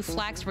want to do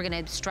flex, we're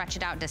going to stretch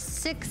it out to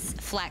 6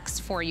 flex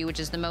for you,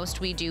 which is the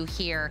most we do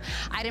here.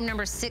 Item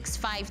number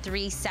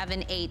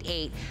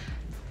 653788.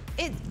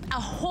 It's a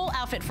whole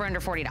outfit for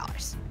under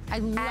 $40. I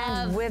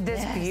love and with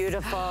this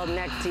beautiful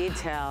neck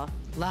detail.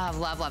 Love,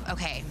 love, love.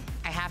 Okay,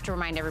 I have to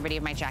remind everybody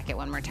of my jacket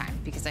one more time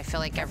because I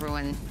feel like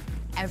everyone,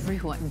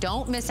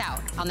 don't miss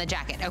out on the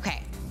jacket.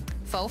 Okay,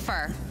 faux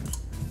fur,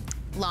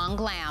 long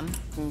glam,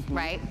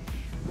 right?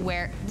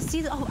 Where,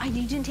 see, oh,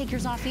 you didn't take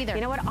yours off either.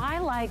 You know what, I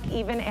like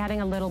even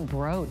adding a little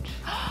brooch.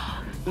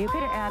 You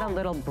could add a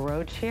little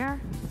brooch here.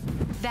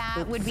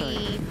 That would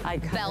be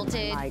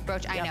belted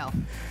brooch, I know.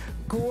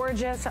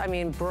 Gorgeous, I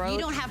mean, brooch. You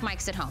don't have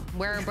mics at home.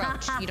 Wear a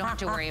brooch. You don't have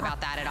to worry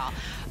about that at all.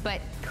 But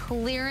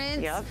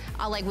clearance,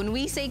 like when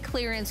we say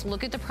clearance,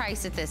 look at the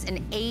price at this, an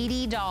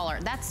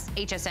 $80, that's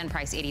HSN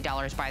price,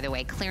 $80, by the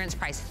way. Clearance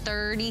price,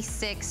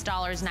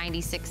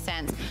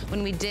 $36.96.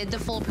 When we did the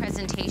full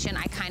presentation,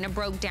 I kind of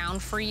broke down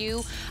for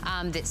you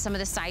that some of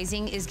the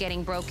sizing is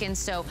getting broken.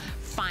 So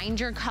find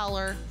your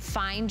color,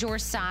 find your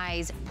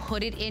size,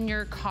 put it in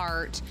your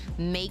cart.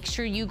 Make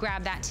sure you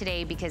grab that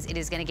today because it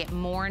is gonna get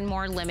more and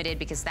more limited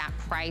because that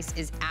price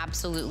is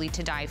absolutely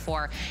to die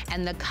for.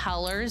 And the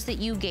colors that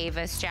you gave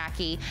us,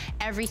 Jackie,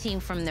 everything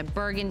from the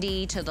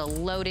burgundy to the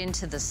load-in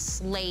to the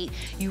slate,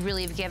 you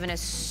really have given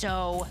us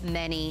so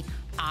many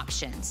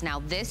options. Now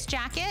this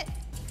jacket,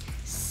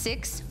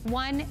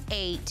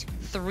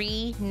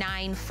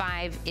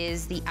 618395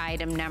 is the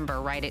item number.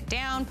 Write it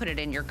down, put it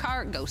in your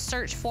cart, go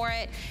search for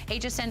it,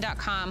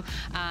 hsn.com,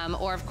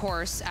 or of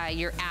course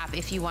your app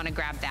if you want to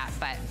grab that.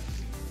 But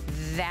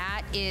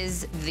that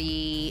is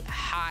the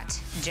hot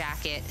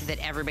jacket that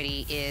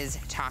everybody is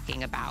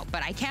talking about.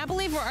 But I can't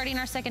believe we're already in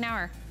our second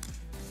hour.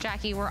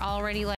 Jackie, we're already like